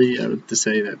 Daily, I would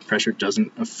say that pressure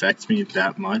doesn't affect me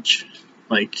that much.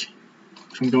 Like,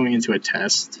 if I'm going into a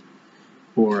test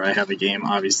or I have a game,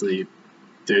 obviously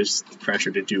there's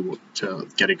pressure to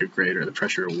get a good grade or the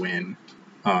pressure to win,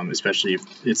 especially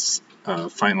if it's a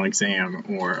final exam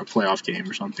or a playoff game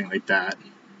or something like that.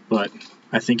 But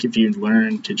I think if you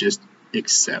learn to just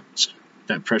accept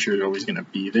that pressure is always going to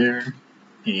be there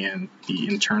and the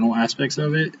internal aspects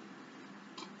of it,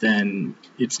 then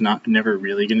it's never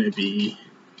really going to be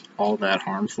all that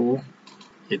harmful.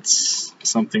 It's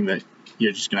something that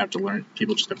you're just going to have to learn,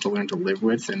 people just have to learn to live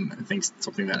with, and I think it's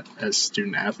something that as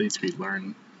student athletes we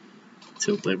learn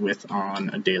to live with on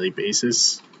a daily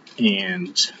basis.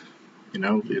 And,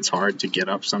 it's hard to get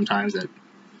up sometimes at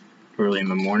early in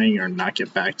the morning or not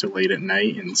get back till late at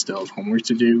night and still have homework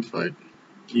to do, but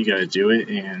you got to do it,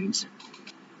 and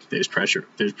there's pressure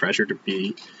to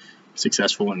be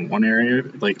successful in one area,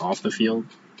 like off the field,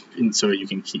 and so you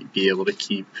can be able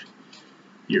to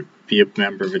be a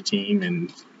member of a team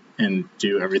and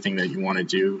do everything that you want to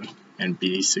do and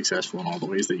be successful in all the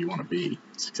ways that you want to be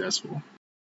successful.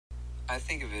 I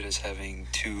think of it as having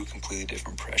two completely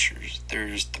different pressures.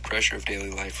 There's the pressure of daily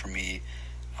life for me,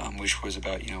 which was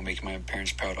about, making my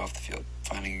parents proud off the field,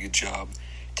 finding a good job,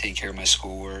 taking care of my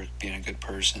schoolwork, being a good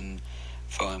person,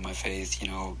 following my faith,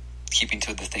 keeping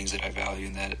to the things that I value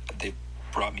and that they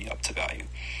brought me up to value.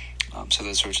 So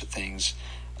those sorts of things.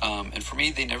 And for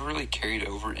me, they never really carried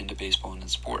over into baseball and in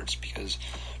sports, because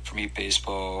for me,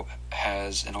 baseball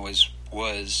has and always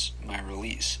was my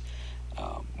release.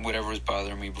 Whatever was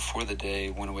bothering me before the day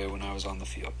went away when I was on the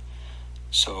field.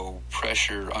 So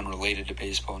pressure unrelated to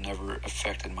baseball never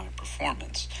affected my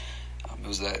performance. It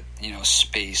was that,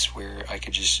 space where I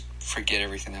could just forget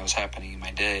everything that was happening in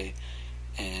my day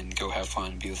and go have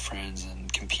fun, be with friends,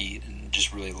 and compete, and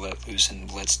just really let loose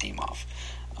and let steam off.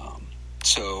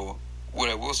 So what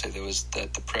I will say, though, is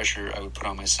that the pressure I would put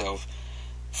on myself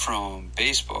from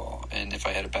baseball, and if I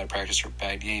had a bad practice or a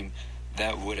bad game,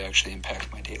 that would actually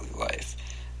impact my daily life.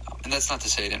 And that's not to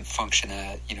say I didn't function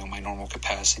at, my normal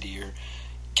capacity or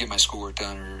get my schoolwork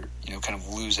done or, kind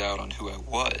of lose out on who I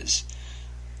was.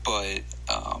 But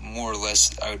more or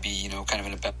less, I would be, kind of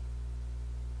in a bad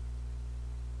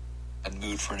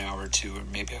mood for an hour or two, or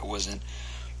maybe I wasn't,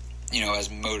 as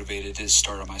motivated to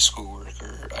start on my schoolwork,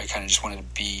 or I kind of just wanted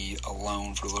to be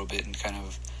alone for a little bit and kind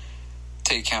of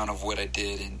take account of what I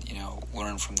did and,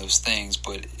 learn from those things.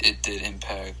 But it did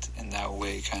impact in that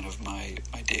way kind of my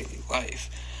daily life.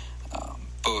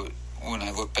 But when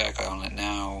I look back on it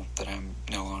now that I'm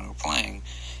no longer playing,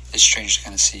 it's strange to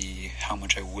kind of see how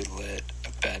much I would let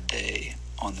a bad day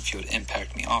on the field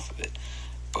impact me off of it.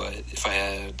 But if I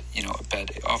had, a bad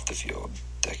day off the field,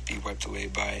 that could be wiped away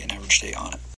by an average day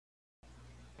on it.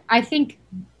 I think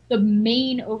the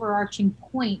main overarching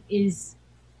point is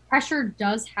pressure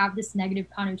does have this negative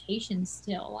connotation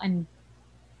still. And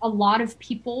a lot of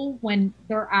people, when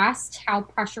they're asked how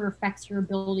pressure affects your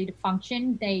ability to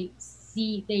function, they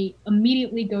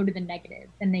immediately go to the negative,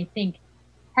 and they think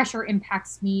pressure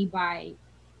impacts me by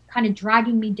kind of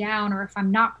dragging me down, or if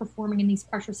I'm not performing in these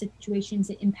pressure situations,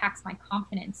 it impacts my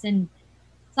confidence. And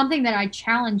something that I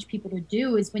challenge people to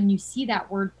do is, when you see that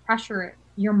word pressure,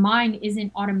 your mind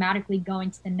isn't automatically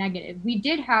going to the negative. We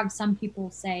did have some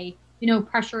people say,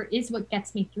 pressure is what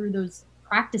gets me through those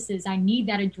practices. I need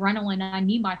that adrenaline. I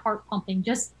need my heart pumping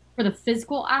just for the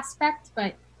physical aspect.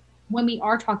 But when we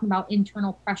are talking about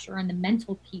internal pressure and the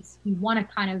mental piece, we want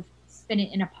to kind of spin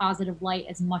it in a positive light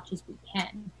as much as we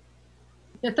can.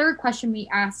 The third question we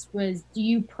asked was, do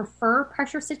you prefer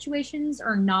pressure situations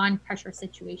or non-pressure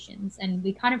situations? And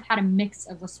we kind of had a mix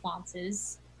of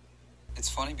responses. It's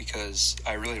funny because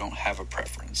I really don't have a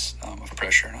preference of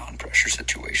pressure and non-pressure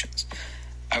situations.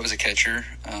 I was a catcher,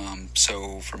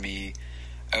 so for me,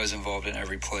 I was involved in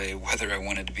every play, whether I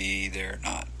wanted to be there or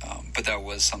not. But that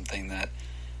was something that,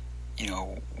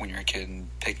 when you're a kid and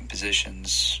picking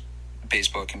positions,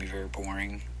 baseball can be very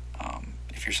boring.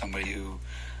 If you're somebody who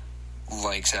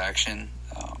likes action,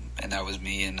 and that was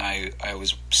me, and I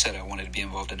always said I wanted to be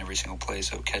involved in every single play,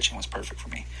 so catching was perfect for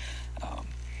me.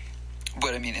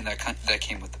 But I mean, and that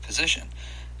came with the position.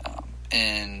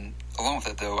 And along with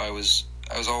that, though, I was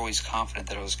always confident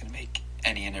that I was going to make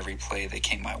any and every play that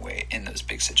came my way in those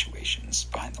big situations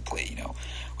behind the plate,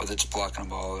 whether it's blocking a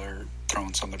ball or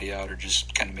throwing somebody out or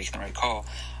just kind of making the right call.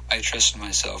 I trusted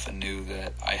myself and knew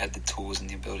that I had the tools and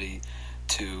the ability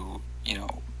to,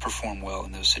 perform well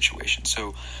in those situations.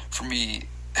 So for me,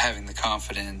 having the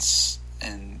confidence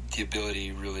and the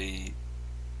ability really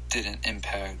didn't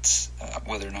impact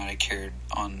whether or not I cared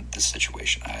on the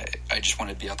situation. I just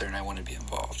wanted to be out there and I wanted to be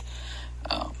involved.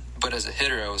 But as a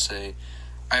hitter, I would say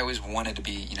I always wanted to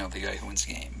be, the guy who wins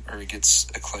the game or gets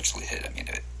a clutchly hit. I mean,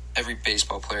 every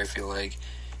baseball player, I feel like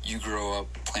you grow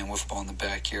up playing wiffle ball in the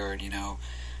backyard,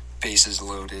 bases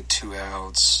loaded, 2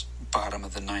 outs, bottom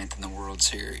of the ninth in the World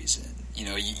Series. And,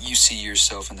 you see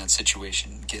yourself in that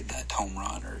situation, getting that home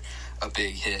run or a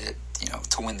big hit,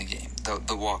 to win the game,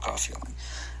 the walk-off feeling.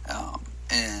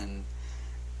 And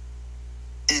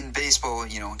in baseball,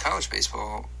 in college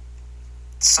baseball,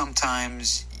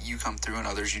 sometimes you come through and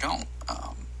others you don't.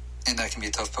 And that can be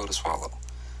a tough pill to swallow.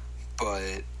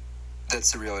 But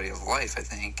that's the reality of life, I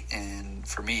think. And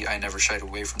for me, I never shied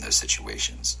away from those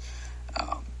situations.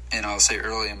 And I'll say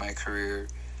early in my career,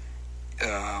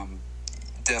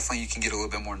 definitely you can get a little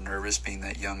bit more nervous being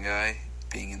that young guy,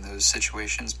 being in those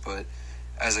situations. But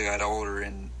as I got older,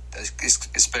 and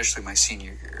especially my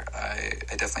senior year, I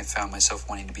definitely found myself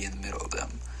wanting to be in the middle of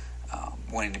them,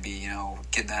 wanting to be,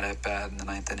 getting that at bat in the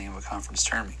ninth inning of a conference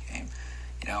tournament game,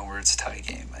 where it's a tie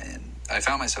game. And I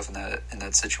found myself in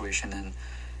that situation, and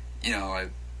I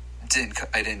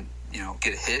didn't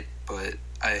get a hit, but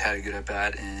I had a good at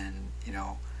bat, and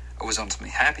I was ultimately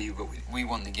happy. But we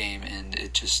won the game, and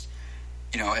it just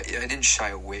I didn't shy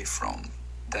away from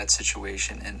that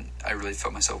situation, and I really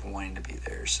felt myself wanting to be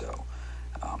there. So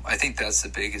I think that's the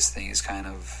biggest thing, is kind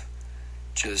of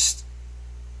just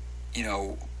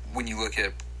when you look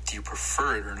at, do you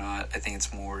prefer it or not, I think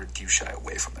it's more, do you shy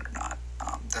away from it or not.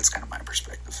 That's kind of my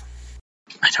perspective.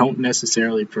 I don't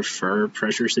necessarily prefer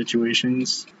pressure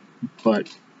situations, but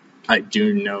I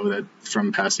do know that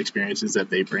from past experiences that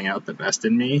they bring out the best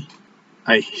in me.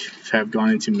 I have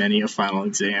gone into many a final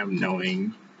exam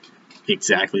knowing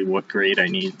exactly what grade I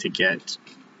need to get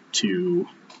to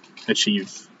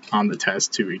achieve on the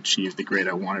test to achieve the grade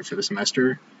I wanted for the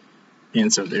semester.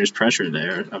 And so there's pressure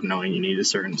there of knowing you need a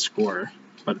certain score,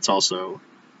 but it's also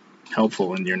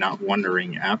helpful and you're not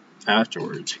wondering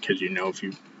afterwards, because if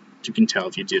you can tell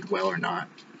if you did well or not.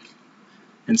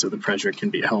 And so the pressure can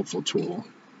be a helpful tool,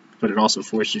 but it also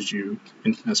forces you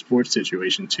in a sports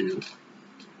situation to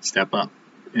step up,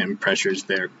 and pressure's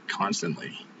there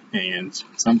constantly. And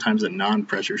sometimes a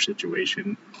non-pressure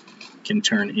situation can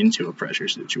turn into a pressure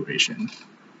situation.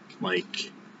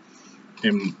 Like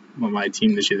in my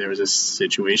team this year, there was a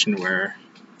situation where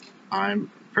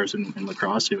I'm a person in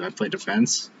lacrosse who I play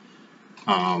defense.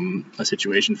 A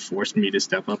situation forced me to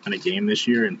step up in a game this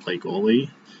year and play goalie.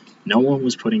 No one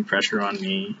was putting pressure on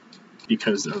me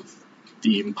because of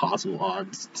the impossible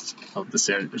odds of the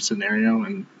scenario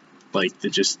and like the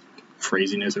just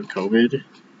craziness of COVID.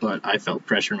 But I felt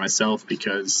pressure myself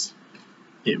because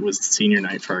it was senior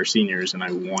night for our seniors and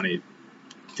I wanted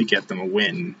to get them a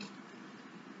win.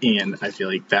 And I feel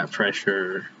like that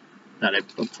pressure that I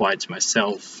applied to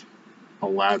myself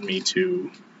allowed me to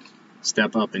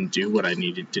step up and do what I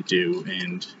needed to do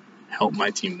and help my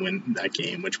team win that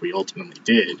game, which we ultimately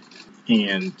did.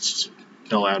 And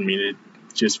it allowed me to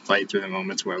just fight through the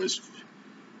moments where I was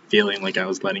feeling like I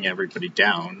was letting everybody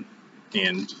down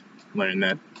and learn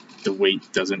that the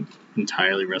weight doesn't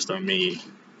entirely rest on me.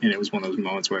 And it was one of those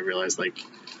moments where I realized like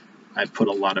I put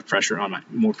a lot of pressure on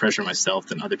more pressure on myself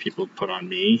than other people put on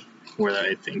me, or that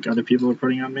I think other people are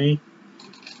putting on me.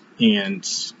 And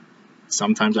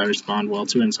sometimes I respond well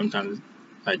to it and sometimes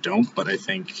I don't, but I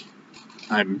think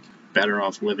I'm better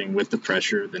off living with the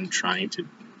pressure than trying to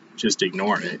just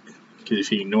ignore it. Because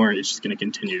if you ignore it, it's just going to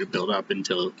continue to build up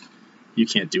until you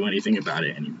can't do anything about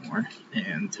it anymore.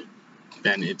 And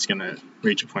then it's going to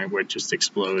reach a point where it just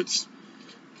explodes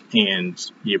and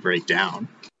you break down.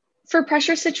 For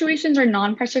pressure situations or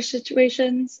non-pressure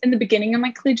situations, in the beginning of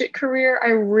my collegiate career, I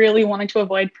really wanted to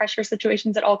avoid pressure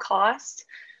situations at all costs.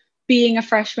 Being a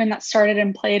freshman that started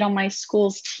and played on my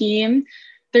school's team,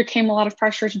 there came a lot of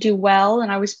pressure to do well, and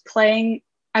I was getting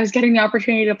the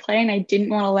opportunity to play, and I didn't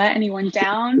want to let anyone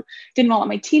down, didn't want to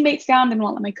let my teammates down, didn't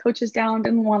want to let my coaches down,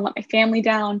 didn't want to let my family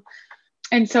down.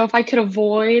 And so if I could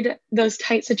avoid those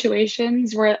tight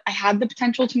situations where I had the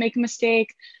potential to make a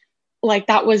mistake, like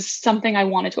that was something I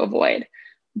wanted to avoid.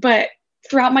 But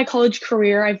throughout my college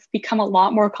career, I've become a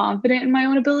lot more confident in my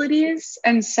own abilities.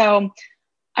 And so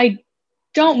I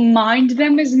don't mind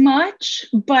them as much,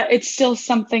 but it's still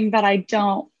something that I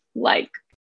don't like.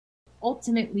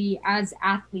 Ultimately, as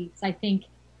athletes, I think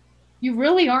you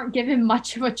really aren't given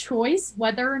much of a choice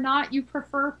whether or not you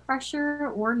prefer pressure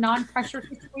or non-pressure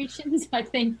situations. I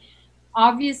think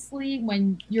obviously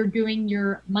when you're doing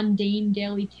your mundane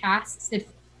daily tasks, if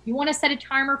you want to set a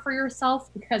timer for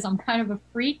yourself because I'm kind of a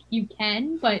freak, you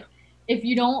can, but if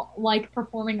you don't like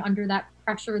performing under that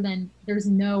pressure, then there's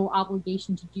no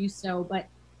obligation to do so. But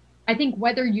I think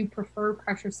whether you prefer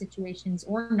pressure situations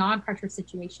or non-pressure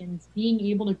situations, being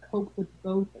able to cope with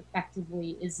both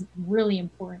effectively is really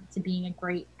important to being a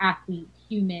great athlete,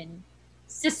 human,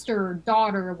 sister,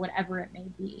 daughter, whatever it may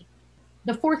be.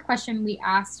 The fourth question we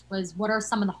asked was, what are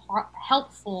some of the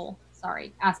helpful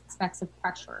aspects of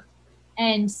pressure?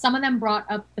 And some of them brought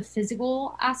up the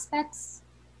physical aspects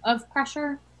of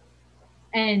pressure,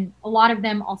 and a lot of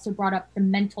them also brought up the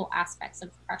mental aspects of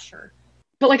pressure.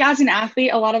 But like as an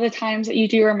athlete, a lot of the times that you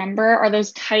do remember are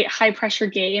those tight, high pressure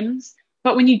games.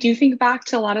 But when you do think back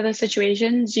to a lot of those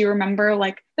situations, you remember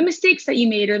like the mistakes that you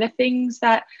made or the things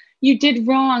that you did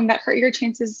wrong that hurt your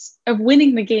chances of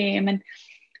winning the game. And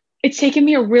it's taken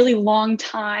me a really long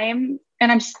time,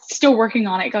 and I'm still working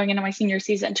on it going into my senior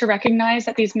season, to recognize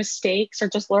that these mistakes are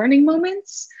just learning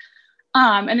moments.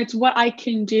 And it's what I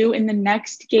can do in the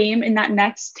next game, in that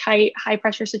next tight, high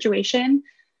pressure situation,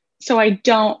 so I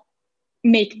don't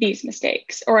make these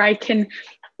mistakes, or I can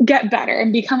get better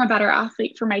and become a better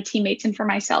athlete for my teammates and for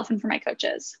myself and for my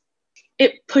coaches.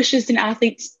 It pushes an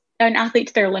athlete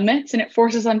to their limits, and it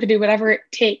forces them to do whatever it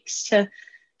takes to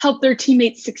help their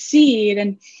teammates succeed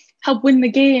and help win the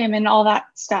game and all that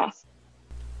stuff.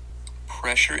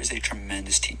 Pressure is a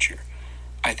tremendous teacher.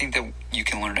 I think that you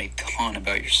can learn a ton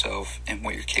about yourself and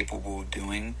what you're capable of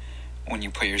doing when you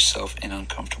put yourself in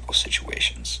uncomfortable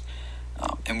situations.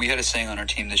 And we had a saying on our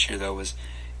team this year that was,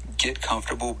 get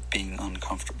comfortable being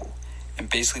uncomfortable. And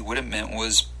basically what it meant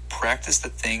was practice the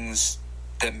things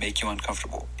that make you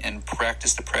uncomfortable and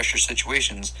practice the pressure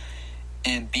situations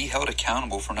and be held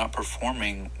accountable for not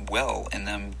performing well in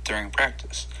them during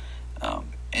practice.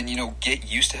 And,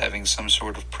 get used to having some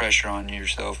sort of pressure on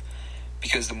yourself,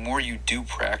 because the more you do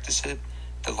practice it,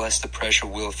 the less the pressure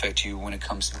will affect you when it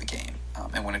comes to the game,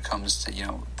 and when it comes to,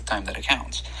 the time that it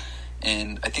counts.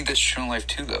 And I think that's true in life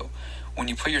too, though. When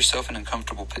you put yourself in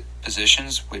uncomfortable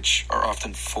positions, which are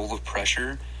often full of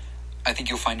pressure, I think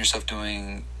you'll find yourself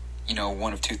doing,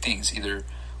 one of two things. Either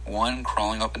one,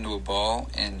 crawling up into a ball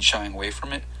and shying away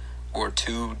from it, or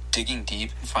two, digging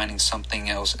deep and finding something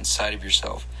else inside of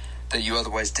yourself that you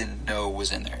otherwise didn't know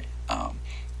was in there.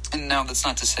 And now that's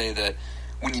not to say that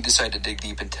when you decide to dig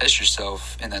deep and test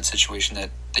yourself in that situation that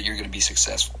you're going to be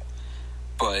successful.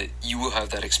 But you will have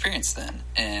that experience then.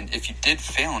 And if you did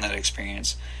fail in that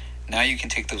experience, now you can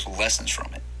take those lessons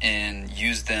from it and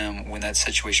use them when that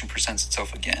situation presents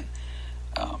itself again.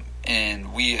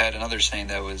 And we had another saying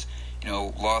that was,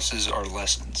 losses are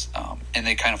lessons. And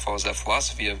it kind of follows that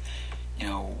philosophy of,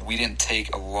 we didn't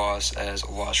take a loss as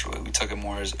a loss really. We took it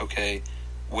more as, okay,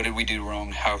 what did we do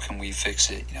wrong? How can we fix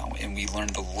it? And we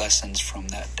learned the lessons from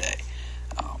that day.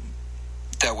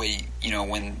 That way,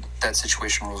 when that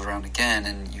situation rolls around again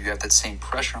and you have that same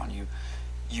pressure on you,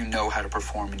 you know how to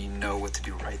perform and you know what to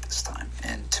do right this time.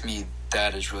 And to me,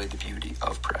 that is really the beauty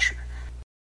of pressure.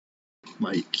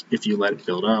 Like, if you let it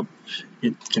build up,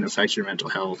 it can affect your mental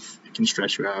health. It can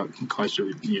stress you out and cause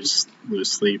you to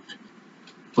lose sleep.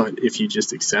 But if you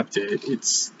just accept it,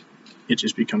 it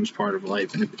just becomes part of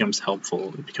life, and it becomes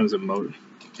helpful. It becomes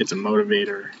it's a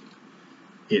motivator.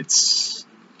 It's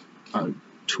a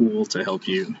tool to help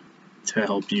you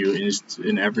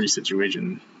in every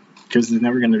situation, because there's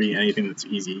never going to be anything that's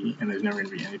easy, and there's never going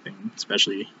to be anything,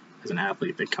 especially as an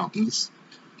athlete, that comes.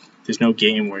 There's no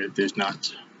game where there's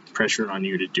not pressure on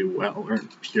you to do well, or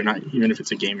you're not, even if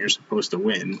it's a game you're supposed to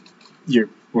win,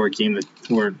 or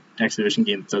an exhibition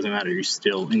game, that doesn't matter. You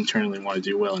still internally want to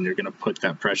do well, and you're going to put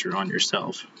that pressure on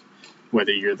yourself,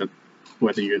 whether you're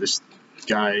this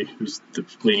guy who's the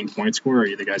leading point scorer, or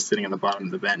you're the guy sitting on the bottom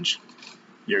of the bench.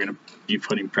 You're going to be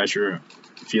feeling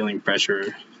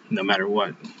pressure no matter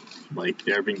what. Like,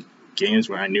 there have been games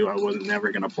where I knew I wasn't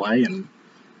never going to play, and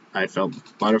I felt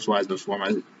butterflies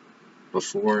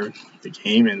before the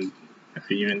game, and I've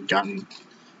even gotten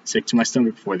sick to my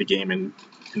stomach before the game and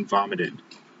vomited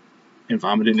in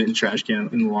the trash can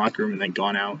in the locker room, and then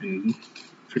gone out and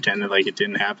pretended like it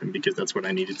didn't happen, because that's what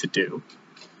I needed to do.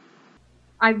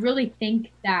 I really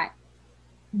think that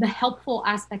the helpful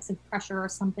aspects of pressure are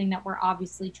something that we're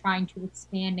obviously trying to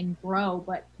expand and grow.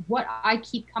 But what I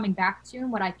keep coming back to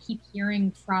and what I keep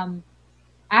hearing from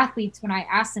athletes when I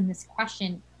ask them this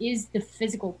question is the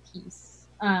physical piece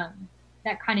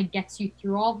that kind of gets you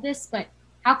through all of this. But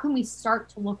how can we start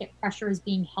to look at pressure as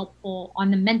being helpful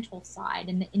on the mental side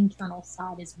and the internal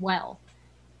side as well?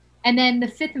 And then the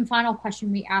fifth and final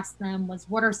question we asked them was,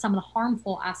 what are some of the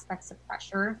harmful aspects of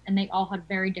pressure? And they all had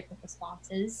very different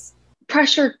responses.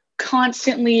 Pressure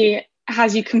constantly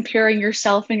has you comparing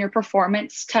yourself and your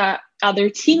performance to other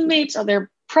teammates,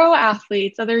 other pro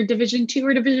athletes, other Division II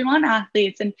or Division I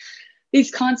athletes. And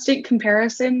these constant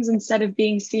comparisons, instead of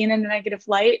being seen in a negative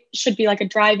light, should be like a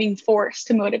driving force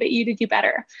to motivate you to do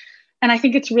better. And I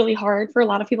think it's really hard for a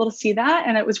lot of people to see that.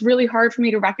 And it was really hard for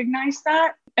me to recognize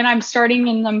that. And I'm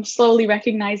slowly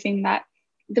recognizing that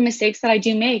the mistakes that I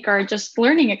do make are just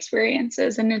learning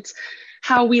experiences. And it's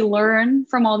how we learn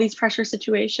from all these pressure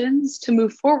situations to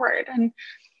move forward. And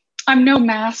I'm no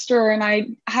master, and I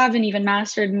haven't even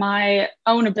mastered my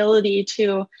own ability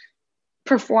to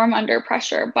perform under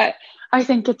pressure. But I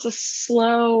think it's a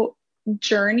slow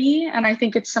journey. And I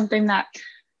think it's something that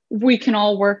we can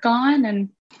all work on. And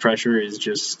pressure is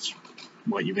just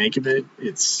what you make of it.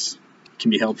 It can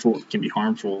be helpful, it can be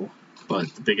harmful, but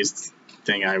the biggest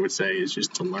thing I would say is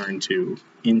just to learn to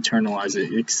internalize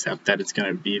it, accept that it's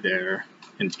going to be there,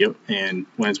 and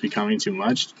when it's becoming too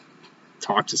much,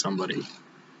 talk to somebody.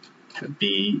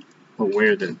 Be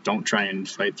aware that don't try and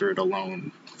fight through it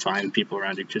alone. Find people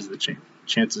around you, because the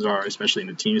chances are, especially in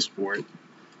a team sport,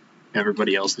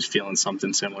 everybody else is feeling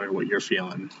something similar to what you're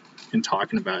feeling, and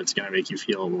talking about it's going to make you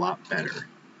feel a lot better.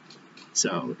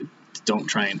 So don't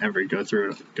try and ever go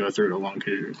through it alone,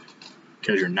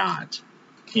 because you're not.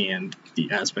 And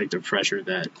the aspect of pressure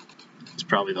that is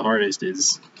probably the hardest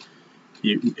is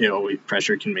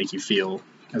pressure can make you feel,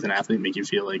 as an athlete, make you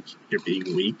feel like you're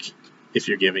being weak if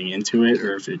you're giving into it,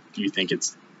 or if you think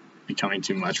it's becoming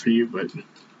too much for you. But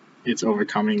it's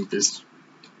overcoming this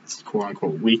quote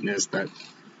unquote weakness that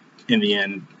in the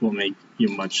end will make you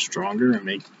much stronger and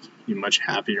make you much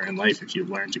happier in life if you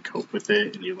learn to cope with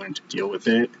it and you learn to deal with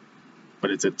it. But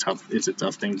it's a tough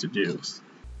thing to do.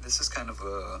 This is kind of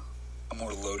a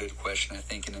more loaded question, I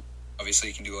think, and obviously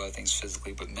you can do a lot of things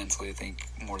physically, but mentally I think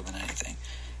more than anything.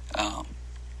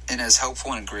 And as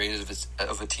helpful and great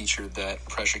of a teacher that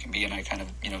pressure can be, and I kind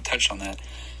of touched on that,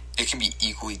 it can be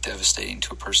equally devastating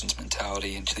to a person's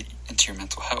mentality and to your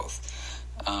mental health.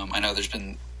 I know there's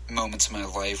been moments in my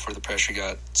life where the pressure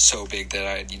got so big that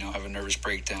I'd have a nervous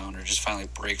breakdown or just finally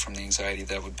break from the anxiety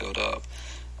that would build up,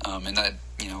 and that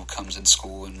comes in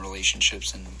school and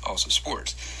relationships and also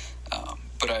sports.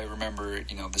 But I remember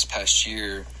this past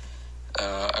year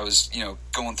I was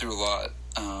going through a lot,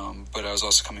 but I was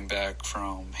also coming back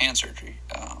from hand surgery,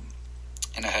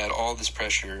 and I had all this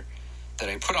pressure that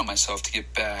I put on myself to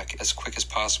get back as quick as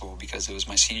possible because it was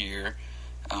my senior year,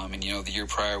 and the year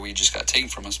prior we just got taken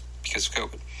from us because of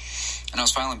COVID. And I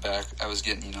was finally back. I was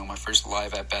getting my first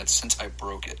live at bat since I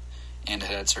broke it and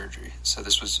had surgery. So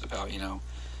this was about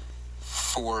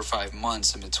 4 or 5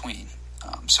 months in between.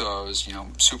 So I was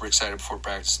super excited before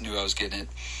practice, knew I was getting it.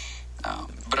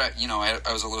 But I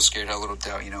was a little scared, had a little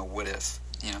doubt, what if,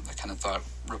 that kind of thought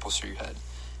ripples through your head.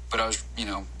 But I was,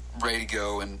 ready to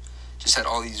go and just had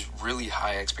all these really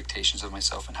high expectations of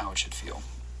myself and how it should feel.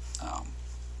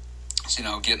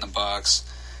 So, get in the box,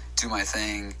 do my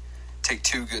thing, take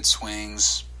 2 good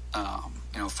swings,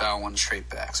 foul 1 straight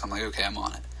back. So I'm like, okay, I'm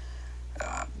on it.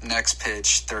 Next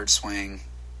pitch, 3rd swing,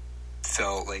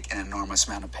 felt like an enormous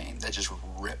amount of pain that just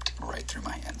ripped right through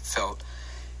my hand. Felt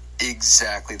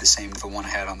exactly the same to the one I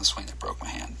had on the swing that broke my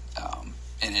hand.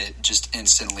 And it just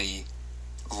instantly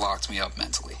locked me up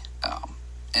mentally.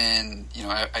 And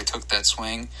I took that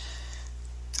swing.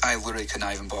 I literally could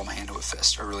not even ball my hand to a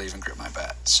fist or really even grip my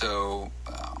bat. So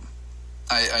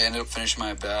I ended up finishing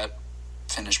my bat,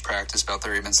 finished practice about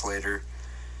 30 minutes later.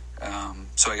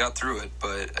 So I got through it,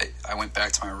 but I went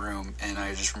back to my room, and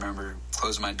I just remember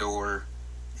closing my door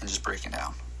and just breaking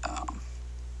down.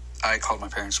 I called my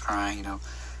parents crying,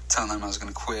 telling them I was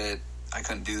going to quit. I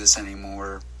couldn't do this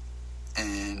anymore.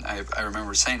 And I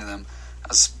remember saying to them, I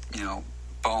was,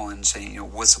 bawling, saying,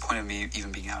 what's the point of me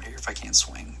even being out here if I can't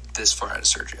swing this far out of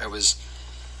surgery? I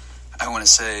want to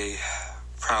say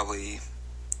probably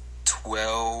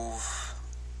 12.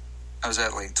 I was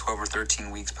at like 12 or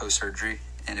 13 weeks post-surgery,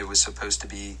 and it was supposed to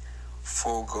be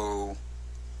full go,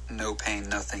 no pain,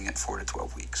 nothing at 4 to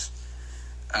 12 weeks.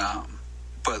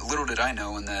 But little did I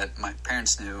know, and that my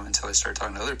parents knew until I started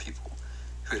talking to other people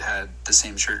who had the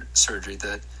same surgery,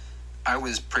 that I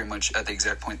was pretty much at the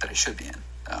exact point that I should be in.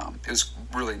 It was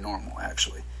really normal,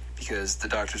 actually, because the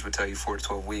doctors would tell you 4 to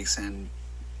 12 weeks, and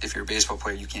if you're a baseball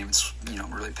player, you can't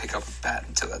even, really pick up a bat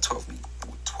until that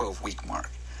 12-week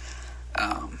mark.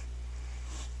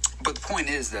 But the point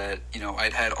is that,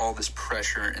 I'd had all this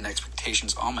pressure and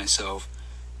expectations on myself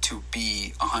to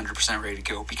be 100% ready to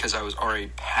go because I was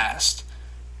already past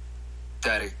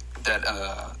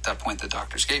that point the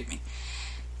doctors gave me.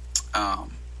 I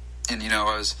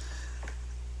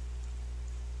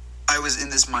was in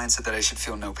this mindset that I should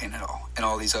feel no pain at all and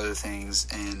all these other things,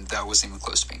 and that wasn't even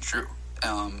close to being true.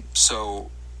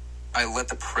 So I let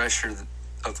the pressure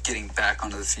of getting back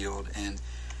onto the field and,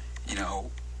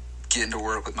 getting to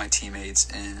work with my teammates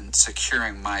and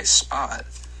securing my spot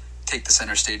take the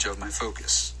center stage of my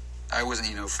focus. I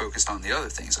wasn't, focused on the other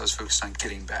things. I was focused on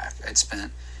getting back. I'd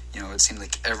spent, it seemed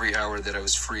like every hour that I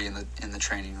was free in the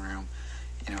training room,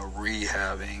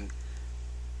 rehabbing,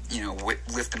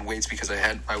 lifting weights because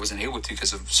I wasn't able to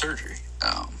because of surgery.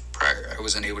 Prior, I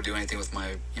wasn't able to do anything with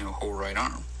my, whole right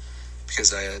arm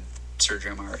because I had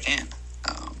surgery on my right hand.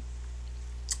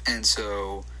 And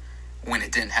so when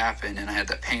it didn't happen and I had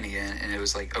that pain again and it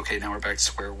was like, okay, now we're back to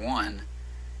square one,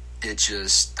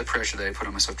 the pressure that I put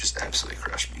on myself just absolutely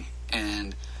crushed me.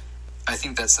 And I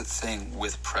think that's the thing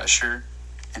with pressure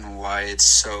and why it's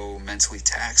so mentally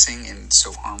taxing and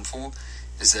so harmful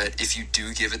is that if you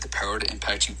do give it the power to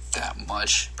impact you that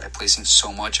much by placing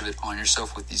so much of it on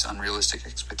yourself with these unrealistic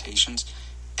expectations,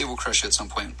 it will crush you at some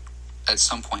point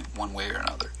one way or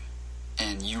another.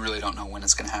 And you really don't know when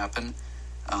it's going to happen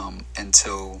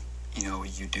until,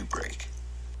 you do break.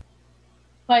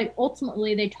 But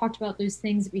ultimately, they talked about those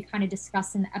things that we kind of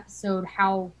discussed in the episode,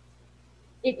 how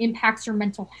it impacts your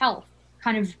mental health,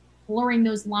 kind of blurring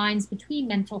those lines between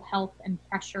mental health and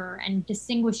pressure and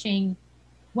distinguishing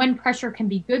when pressure can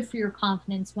be good for your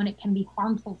confidence, when it can be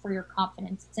harmful for your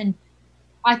confidence. And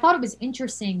I thought it was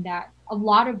interesting that a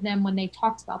lot of them, when they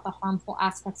talked about the harmful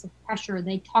aspects of pressure,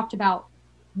 they talked about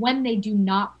when they do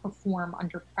not perform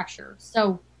under pressure.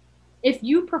 So if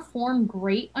you perform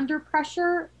great under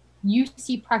pressure, you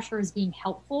see pressure as being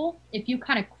helpful. If you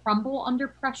kind of crumble under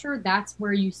pressure, that's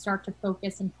where you start to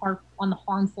focus in part on the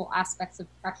harmful aspects of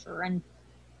pressure. And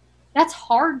that's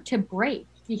hard to break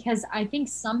because I think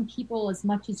some people, as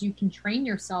much as you can train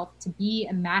yourself to be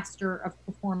a master of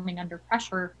performing under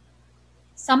pressure,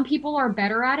 some people are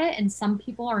better at it and some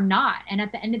people are not. And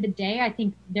at the end of the day, I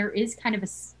think there is kind of a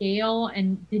scale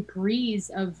and degrees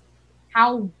of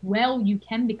how well you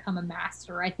can become a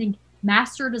master. I think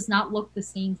master does not look the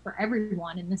same for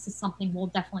everyone, and this is something we'll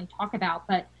definitely talk about.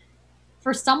 But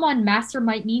for someone, master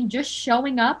might mean just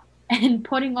showing up and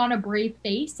putting on a brave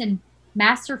face, and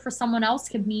master for someone else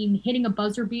could mean hitting a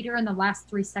buzzer beater in the last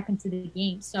 3 seconds of the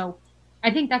game. So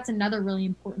I think that's another really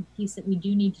important piece that we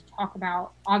do need to talk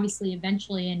about, obviously,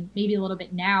 eventually, and maybe a little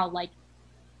bit now, like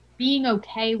being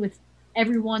okay with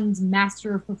everyone's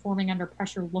master of performing under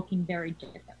pressure looking very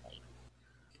differently.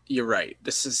 You're right.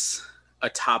 This is a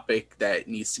topic that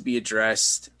needs to be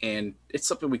addressed, and it's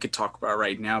something we could talk about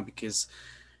right now because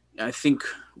I think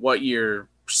what you're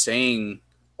saying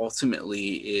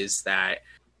ultimately is that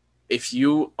if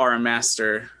you are a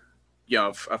master,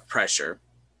 of pressure,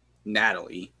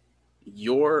 Natalie,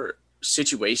 your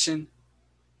situation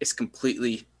is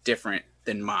completely different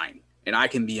than mine, and I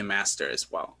can be a master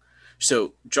as well.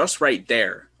 So just right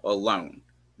there alone,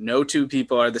 no two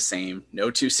people are the same. No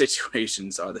two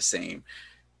situations are the same.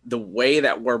 The way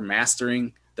that we're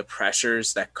mastering the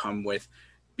pressures that come with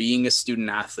being a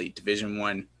student athlete, Division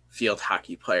I field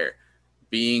hockey player,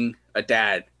 being a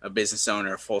dad, a business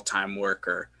owner, a full-time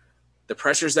worker, the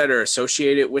pressures that are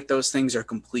associated with those things are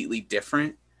completely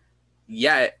different.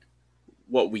 Yet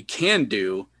what we can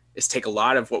do is take a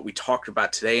lot of what we talked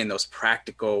about today and those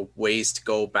practical ways to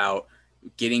go about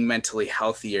getting mentally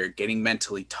healthier, getting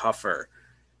mentally tougher.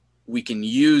 We can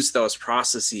use those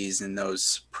processes and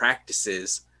those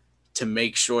practices to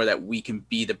make sure that we can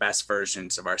be the best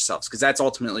versions of ourselves. Because that's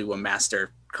ultimately what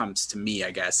master comes to me,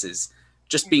 I guess, is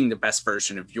just being the best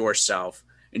version of yourself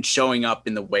and showing up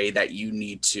in the way that you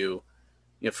need to.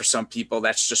 For some people,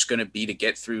 that's just going to be to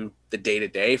get through the day to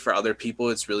day. For other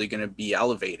people, it's really going to be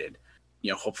elevated.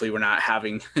 Hopefully we're not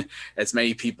having as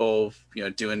many people,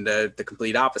 doing the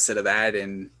complete opposite of that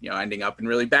and, ending up in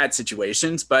really bad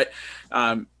situations. But,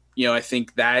 I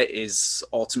think that is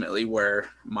ultimately where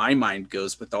my mind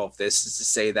goes with all of this, is to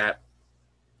say that,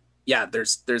 yeah,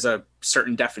 there's a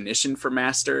certain definition for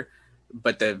master,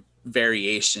 but the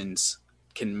variations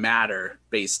can matter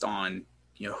based on,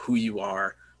 who you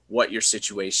are, what your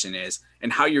situation is,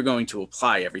 and how you're going to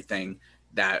apply everything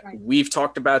that we've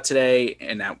talked about today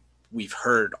and that we've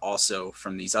heard also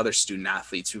from these other student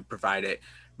athletes who provided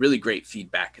really great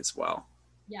feedback as well.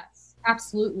 Yes.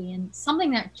 Absolutely. And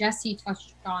something that Jessie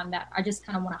touched on that I just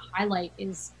kind of want to highlight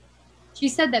is she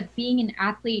said that being an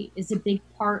athlete is a big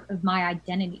part of my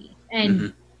identity. And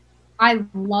Mm-hmm. I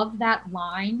love that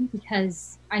line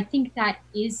because I think that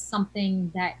is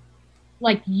something that,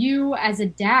 like, you as a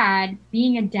dad,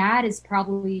 being a dad is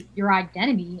probably your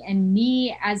identity. And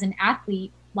me as an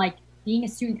athlete, like, being a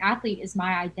student athlete is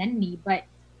my identity, but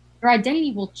your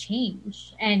identity will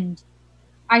change. And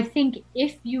I think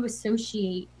if you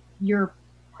associate your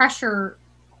pressure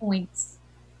points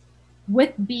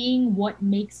with being what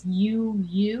makes you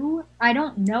you, I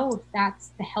don't know if that's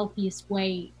the healthiest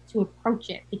way to approach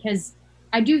it, because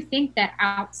I do think that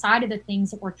outside of the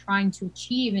things that we're trying to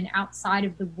achieve and outside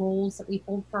of the roles that we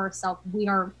hold for ourselves, we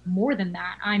are more than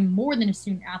that. I'm more than a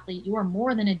student athlete. You are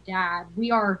more than a dad.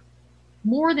 We are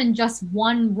more than just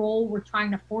one role we're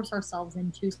trying to force ourselves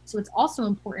into. So it's also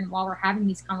important while we're having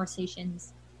these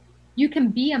conversations, you can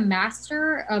be a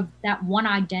master of that one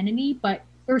identity, but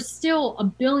there's still a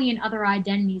billion other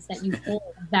identities that you hold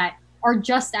that are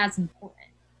just as important.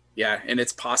 Yeah, and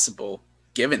it's possible,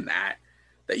 given that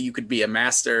you could be a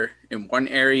master in one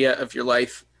area of your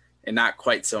life and not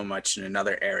quite so much in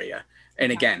another area. And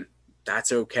again,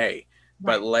 that's okay.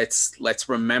 But Right. let's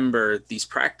remember these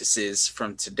practices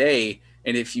from today.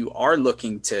 And if you are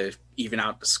looking to even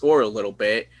out the score a little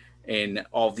bit in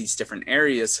all these different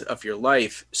areas of your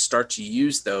life, start to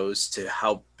use those to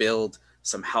help build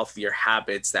some healthier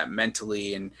habits that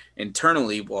mentally and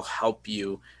internally will help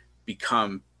you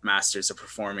become masters of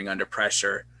performing under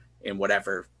pressure in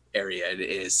whatever area it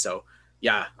is. So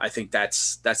yeah, I think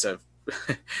that's a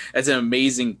that's an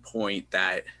amazing point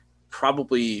that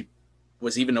probably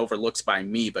was even overlooked by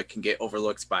me, but can get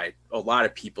overlooked by a lot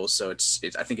of people. So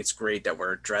I think it's great that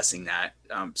we're addressing that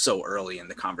so early in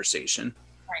the conversation.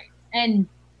 Right. And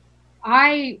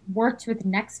I worked with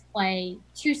Next Play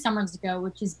 2 summers ago,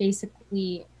 which is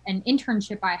basically an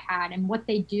internship I had. And what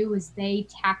they do is they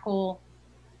tackle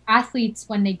athletes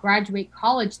when they graduate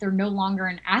college. They're no longer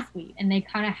an athlete and they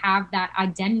kind of have that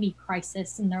identity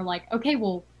crisis. And they're like, okay,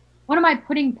 well, what am I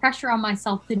putting pressure on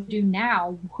myself to do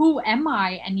now? Who am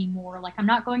I anymore? Like, I'm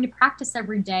not going to practice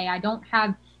every day. I don't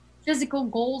have physical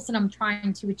goals that I'm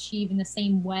trying to achieve in the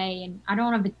same way. And I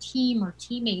don't have a team or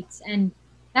teammates. And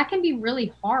that can be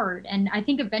really hard. And I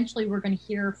think eventually we're going to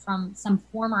hear from some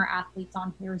former athletes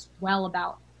on here as well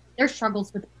about their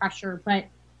struggles with pressure, but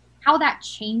how that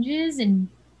changes and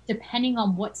depending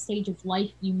on what stage of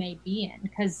life you may be in.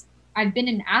 Because I've been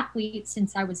an athlete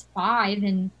since I was 5,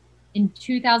 and in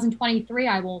 2023,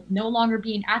 I will no longer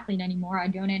be an athlete anymore. I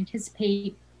don't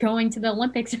anticipate going to the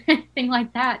Olympics or anything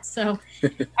like that. So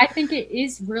I think it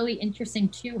is really interesting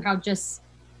too how just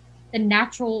the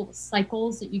natural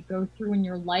cycles that you go through in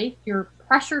your life, your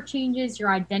pressure changes, your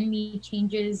identity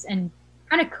changes, and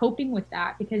kind of coping with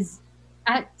that, because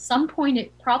at some point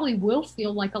it probably will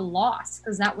feel like a loss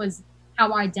because that was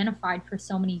how I identified for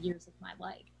so many years of my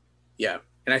life. Yeah.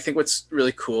 And I think what's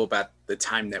really cool about the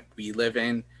time that we live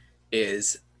in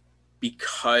is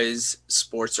because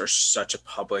sports are such a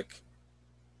public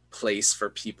place for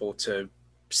people to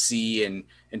see and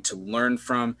to learn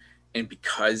from, and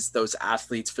because those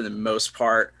athletes for the most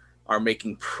part are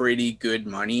making pretty good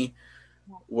money,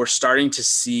 we're starting to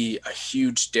see a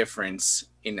huge difference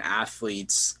in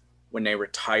athletes when they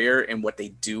retire and what they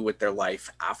do with their life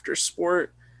after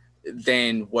sport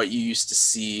than what you used to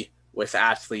see with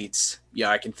athletes. Yeah,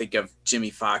 I can think of Jimmy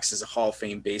Fox as a Hall of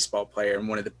Fame baseball player, and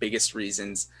one of the biggest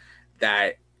reasons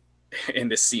that, and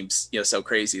this seems so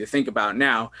crazy to think about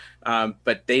now,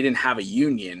 but they didn't have a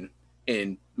union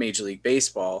in Major League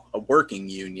Baseball, a working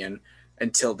union,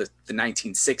 until the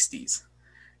 1960s.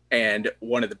 And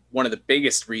one of the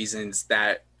biggest reasons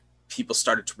that people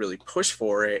started to really push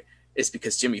for it is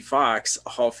because Jimmy Fox, a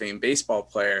Hall of Fame baseball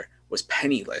player, was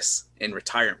penniless in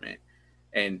retirement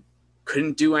and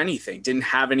couldn't do anything, didn't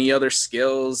have any other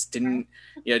skills, didn't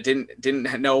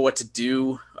know what to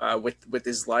do with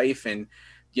his life. And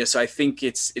so I think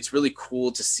it's really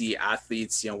cool to see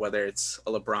athletes, whether it's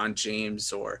a LeBron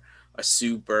James or a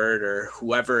Sue Bird or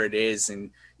whoever it is,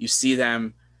 and you see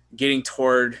them getting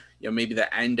toward maybe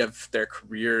the end of their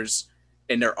careers,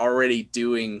 and they're already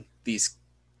doing these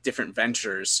different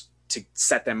ventures to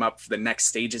set them up for the next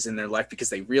stages in their life, because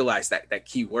they realize that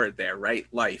key word there, right?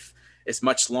 Life is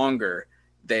much longer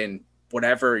than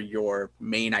whatever your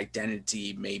main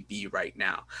identity may be right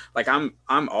now. Like I'm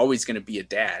always going to be a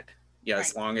dad. Right.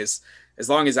 As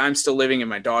long as I'm still living and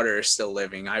my daughter is still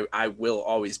living, I will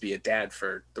always be a dad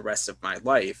for the rest of my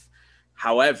life.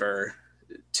 However,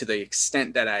 to the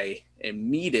extent that I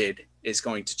am needed is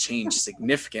going to change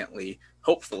significantly,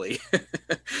 hopefully,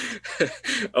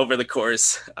 over the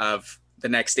course of the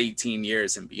next 18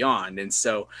 years and beyond. And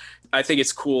so I think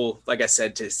it's cool, like I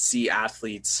said, to see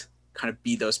athletes kind of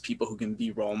be those people who can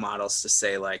be role models to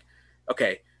say like,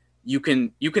 okay, you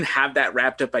can have that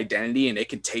wrapped up identity and it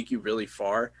can take you really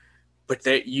far, but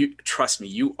that you trust me,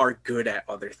 you are good at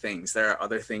other things. There are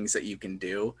other things that you can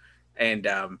do. And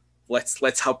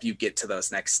let's help you get to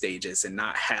those next stages and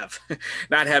not have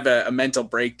a mental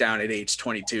breakdown at age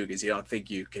 22 because you don't think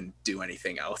you can do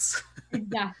anything else.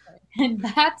 Exactly. And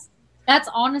that's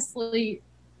honestly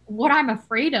what I'm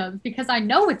afraid of, because I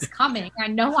know it's coming. I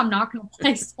know I'm not going to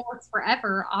play sports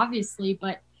forever, obviously,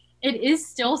 but it is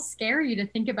still scary to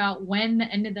think about when the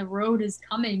end of the road is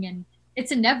coming, and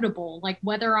it's inevitable. Like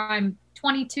whether I'm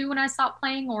 22 when I stop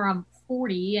playing or I'm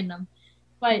 40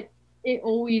 but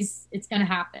it's going to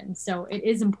happen. So it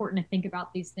is important to think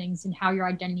about these things and how your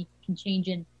identity can change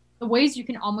and the ways you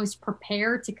can almost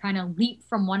prepare to kind of leap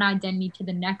from one identity to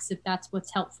the next, if that's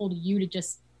what's helpful to you, to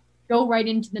just go right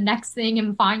into the next thing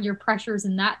and find your pressures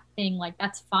in that thing. Like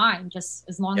that's fine, just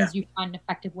as long as you find an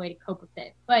effective way to cope with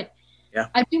it. But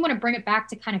I do want to bring it back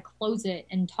to kind of close it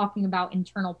and talking about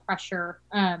internal pressure.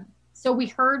 So we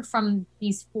heard from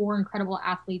these 4 incredible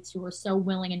athletes who were so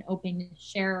willing and open to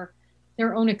share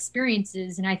their own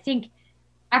experiences. And I think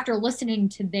after listening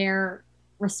to their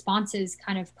responses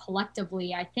kind of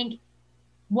collectively, I think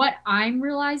what I'm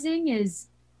realizing is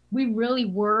we really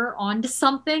were onto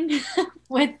something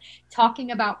with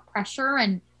talking about pressure,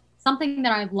 and something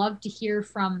that I'd love to hear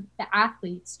from the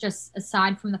athletes, just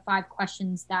aside from the 5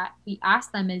 questions that we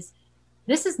asked them, is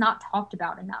this is not talked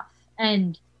about enough.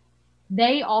 And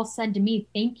they all said to me,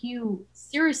 thank you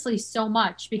seriously so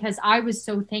much, because I was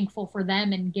so thankful for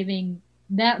them and giving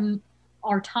them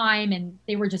our time, and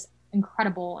they were just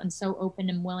incredible and so open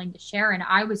and willing to share. And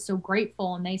I was so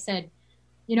grateful. And they said,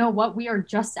 you know what, we are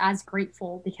just as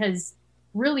grateful, because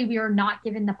really we are not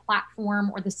given the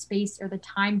platform or the space or the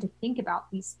time to think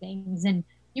about these things. And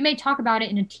you may talk about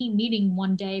it in a team meeting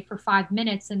one day for 5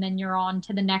 minutes, and then you're on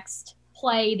to the next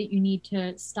play that you need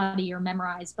to study or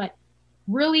memorize. But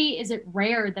really, is it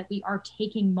rare that we are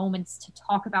taking moments to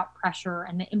talk about pressure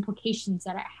and the implications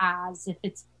that it has, if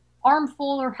it's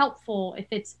harmful or helpful, if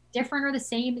it's different or the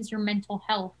same as your mental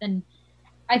health. And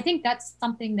I think that's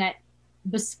something that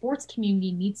the sports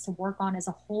community needs to work on as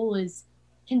a whole, is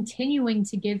continuing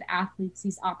to give athletes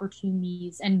these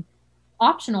opportunities, and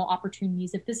optional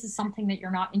opportunities. If this is something that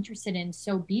you're not interested in,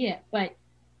 so be it. But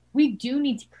we do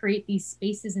need to create these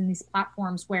spaces and these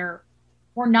platforms where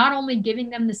we're not only giving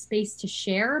them the space to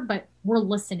share, but we're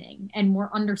listening and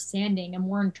we're understanding and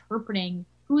we're interpreting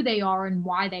who they are and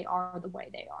why they are the way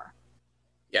they are.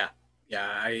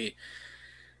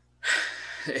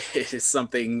 It is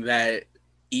something that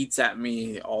eats at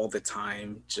me all the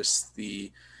time, just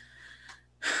the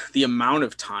amount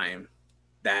of time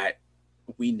that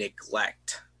we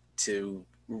neglect to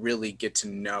really get to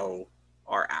know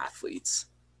our athletes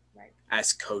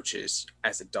as coaches,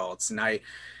 as adults. And I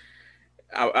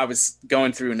was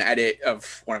going through an edit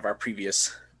of one of our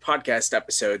previous podcast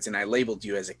episodes, and I labeled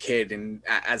you as a kid. And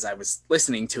as I was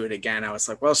listening to it again, I was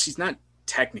like, well, she's not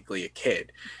technically a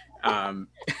kid.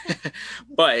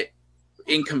 But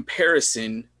in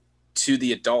comparison to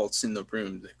the adults in the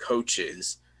room, the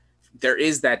coaches, there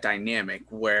is that dynamic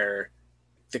where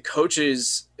the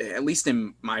coaches, at least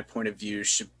in my point of view,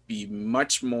 should be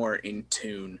much more in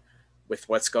tune with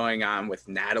what's going on with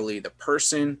Natalie, the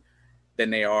person, than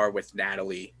they are with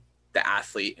Natalie, the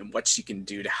athlete, and what she can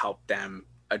do to help them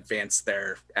advance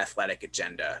their athletic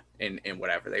agenda in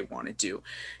whatever they want to do.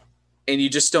 And you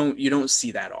don't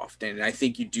see that often. And I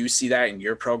think you do see that in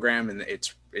your program, and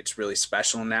it's really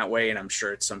special in that way. And I'm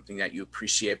sure it's something that you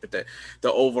appreciate, but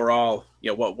the overall,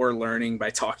 what we're learning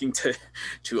by talking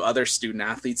to other student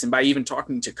athletes and by even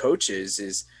talking to coaches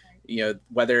is,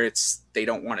 whether it's they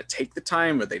don't want to take the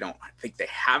time or they don't think they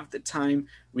have the time,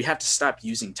 we have to stop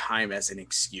using time as an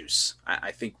excuse.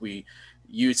 I think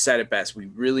you said it best. We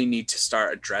really need to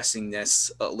start addressing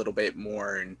this a little bit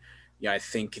more. And I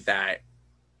think that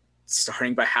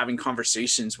starting by having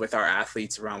conversations with our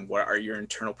athletes around what are your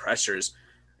internal pressures,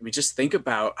 I mean, just think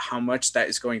about how much that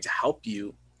is going to help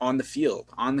you on the field,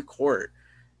 on the court,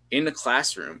 in the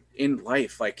classroom, in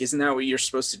life. Like, isn't that what you're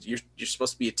supposed to do? You're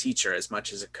supposed to be a teacher as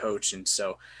much as a coach. And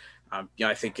so,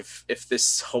 I think if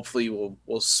this hopefully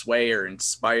will sway or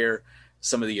inspire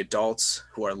some of the adults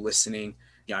who are listening,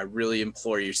 I really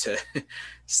implore you to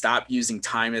stop using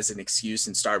time as an excuse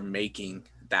and start making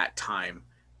that time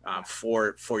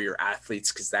for your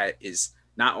athletes, because that is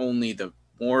not only the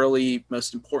morally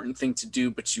most important thing to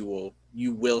do, but you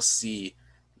will see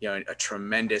a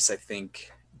tremendous, I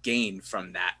think, gain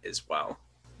from that as well.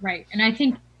 Right. And I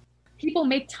think people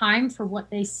make time for what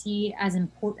they see as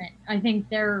important. I think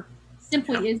there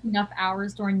simply is enough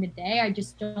hours during the day. I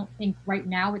just don't think right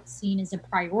now it's seen as a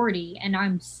priority. And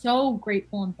I'm so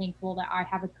grateful and thankful that I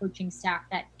have a coaching staff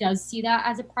that does see that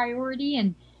as a priority.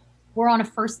 And we're on a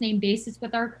first name basis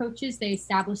with our coaches. They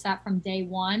establish that from day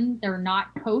one. They're not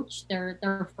coach, they're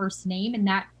their first name. And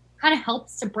that kind of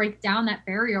helps to break down that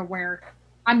barrier where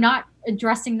I'm not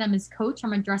addressing them as coach,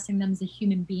 I'm addressing them as a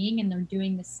human being, and they're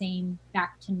doing the same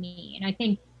back to me. And I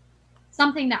think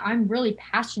something that I'm really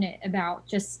passionate about,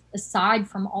 just aside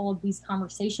from all of these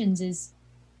conversations, is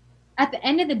at the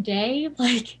end of the day,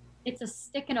 like, it's a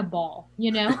stick and a ball,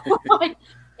 you know? Like,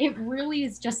 it really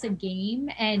is just a game.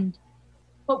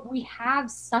 But we have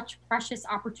such precious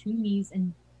opportunities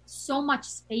and so much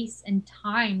space and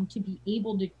time to be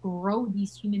able to grow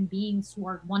these human beings who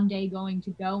are one day going to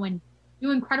go and do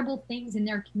incredible things in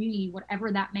their community,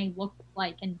 whatever that may look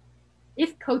like. And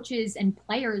if coaches and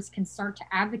players can start to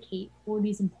advocate for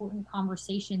these important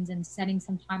conversations and setting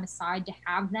some time aside to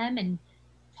have them and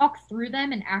talk through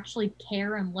them and actually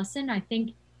care and listen, I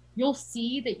think you'll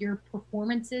see that your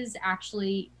performances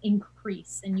actually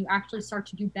increase and you actually start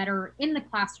to do better in the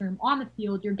classroom, on the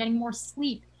field. You're getting more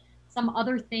sleep. Some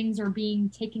other things are being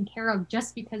taken care of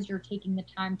just because you're taking the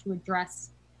time to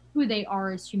address who they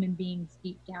are as human beings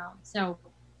deep down. So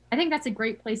I think that's a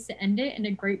great place to end it, and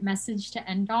a great message to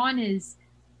end on is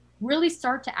really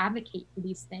start to advocate for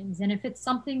these things. And if it's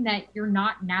something that you're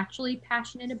not naturally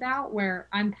passionate about, where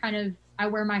I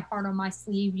wear my heart on my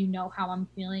sleeve, you know how I'm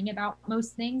feeling about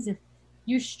most things. If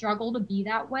you struggle to be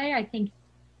that way, I think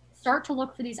start to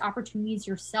look for these opportunities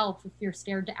yourself if you're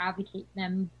scared to advocate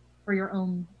them for your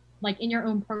own, like in your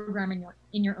own program,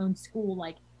 in your own school.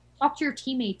 Like, talk to your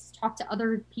teammates, talk to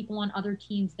other people on other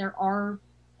teams. There are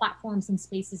platforms and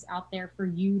spaces out there for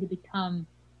you to become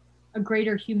a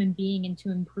greater human being and to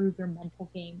improve your mental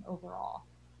game overall.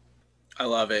 I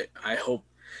love it. I hope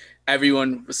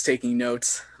everyone was taking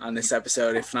notes on this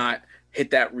episode. If not,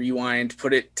 hit that rewind,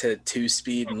 put it to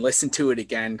 2-speed and listen to it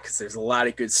again, because there's a lot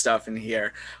of good stuff in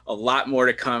here. A lot more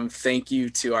to come. Thank you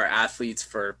to our athletes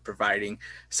for providing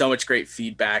so much great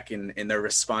feedback in their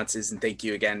responses. And thank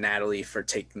you again, Natalie, for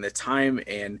taking the time.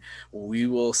 And we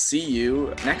will see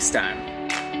you next time.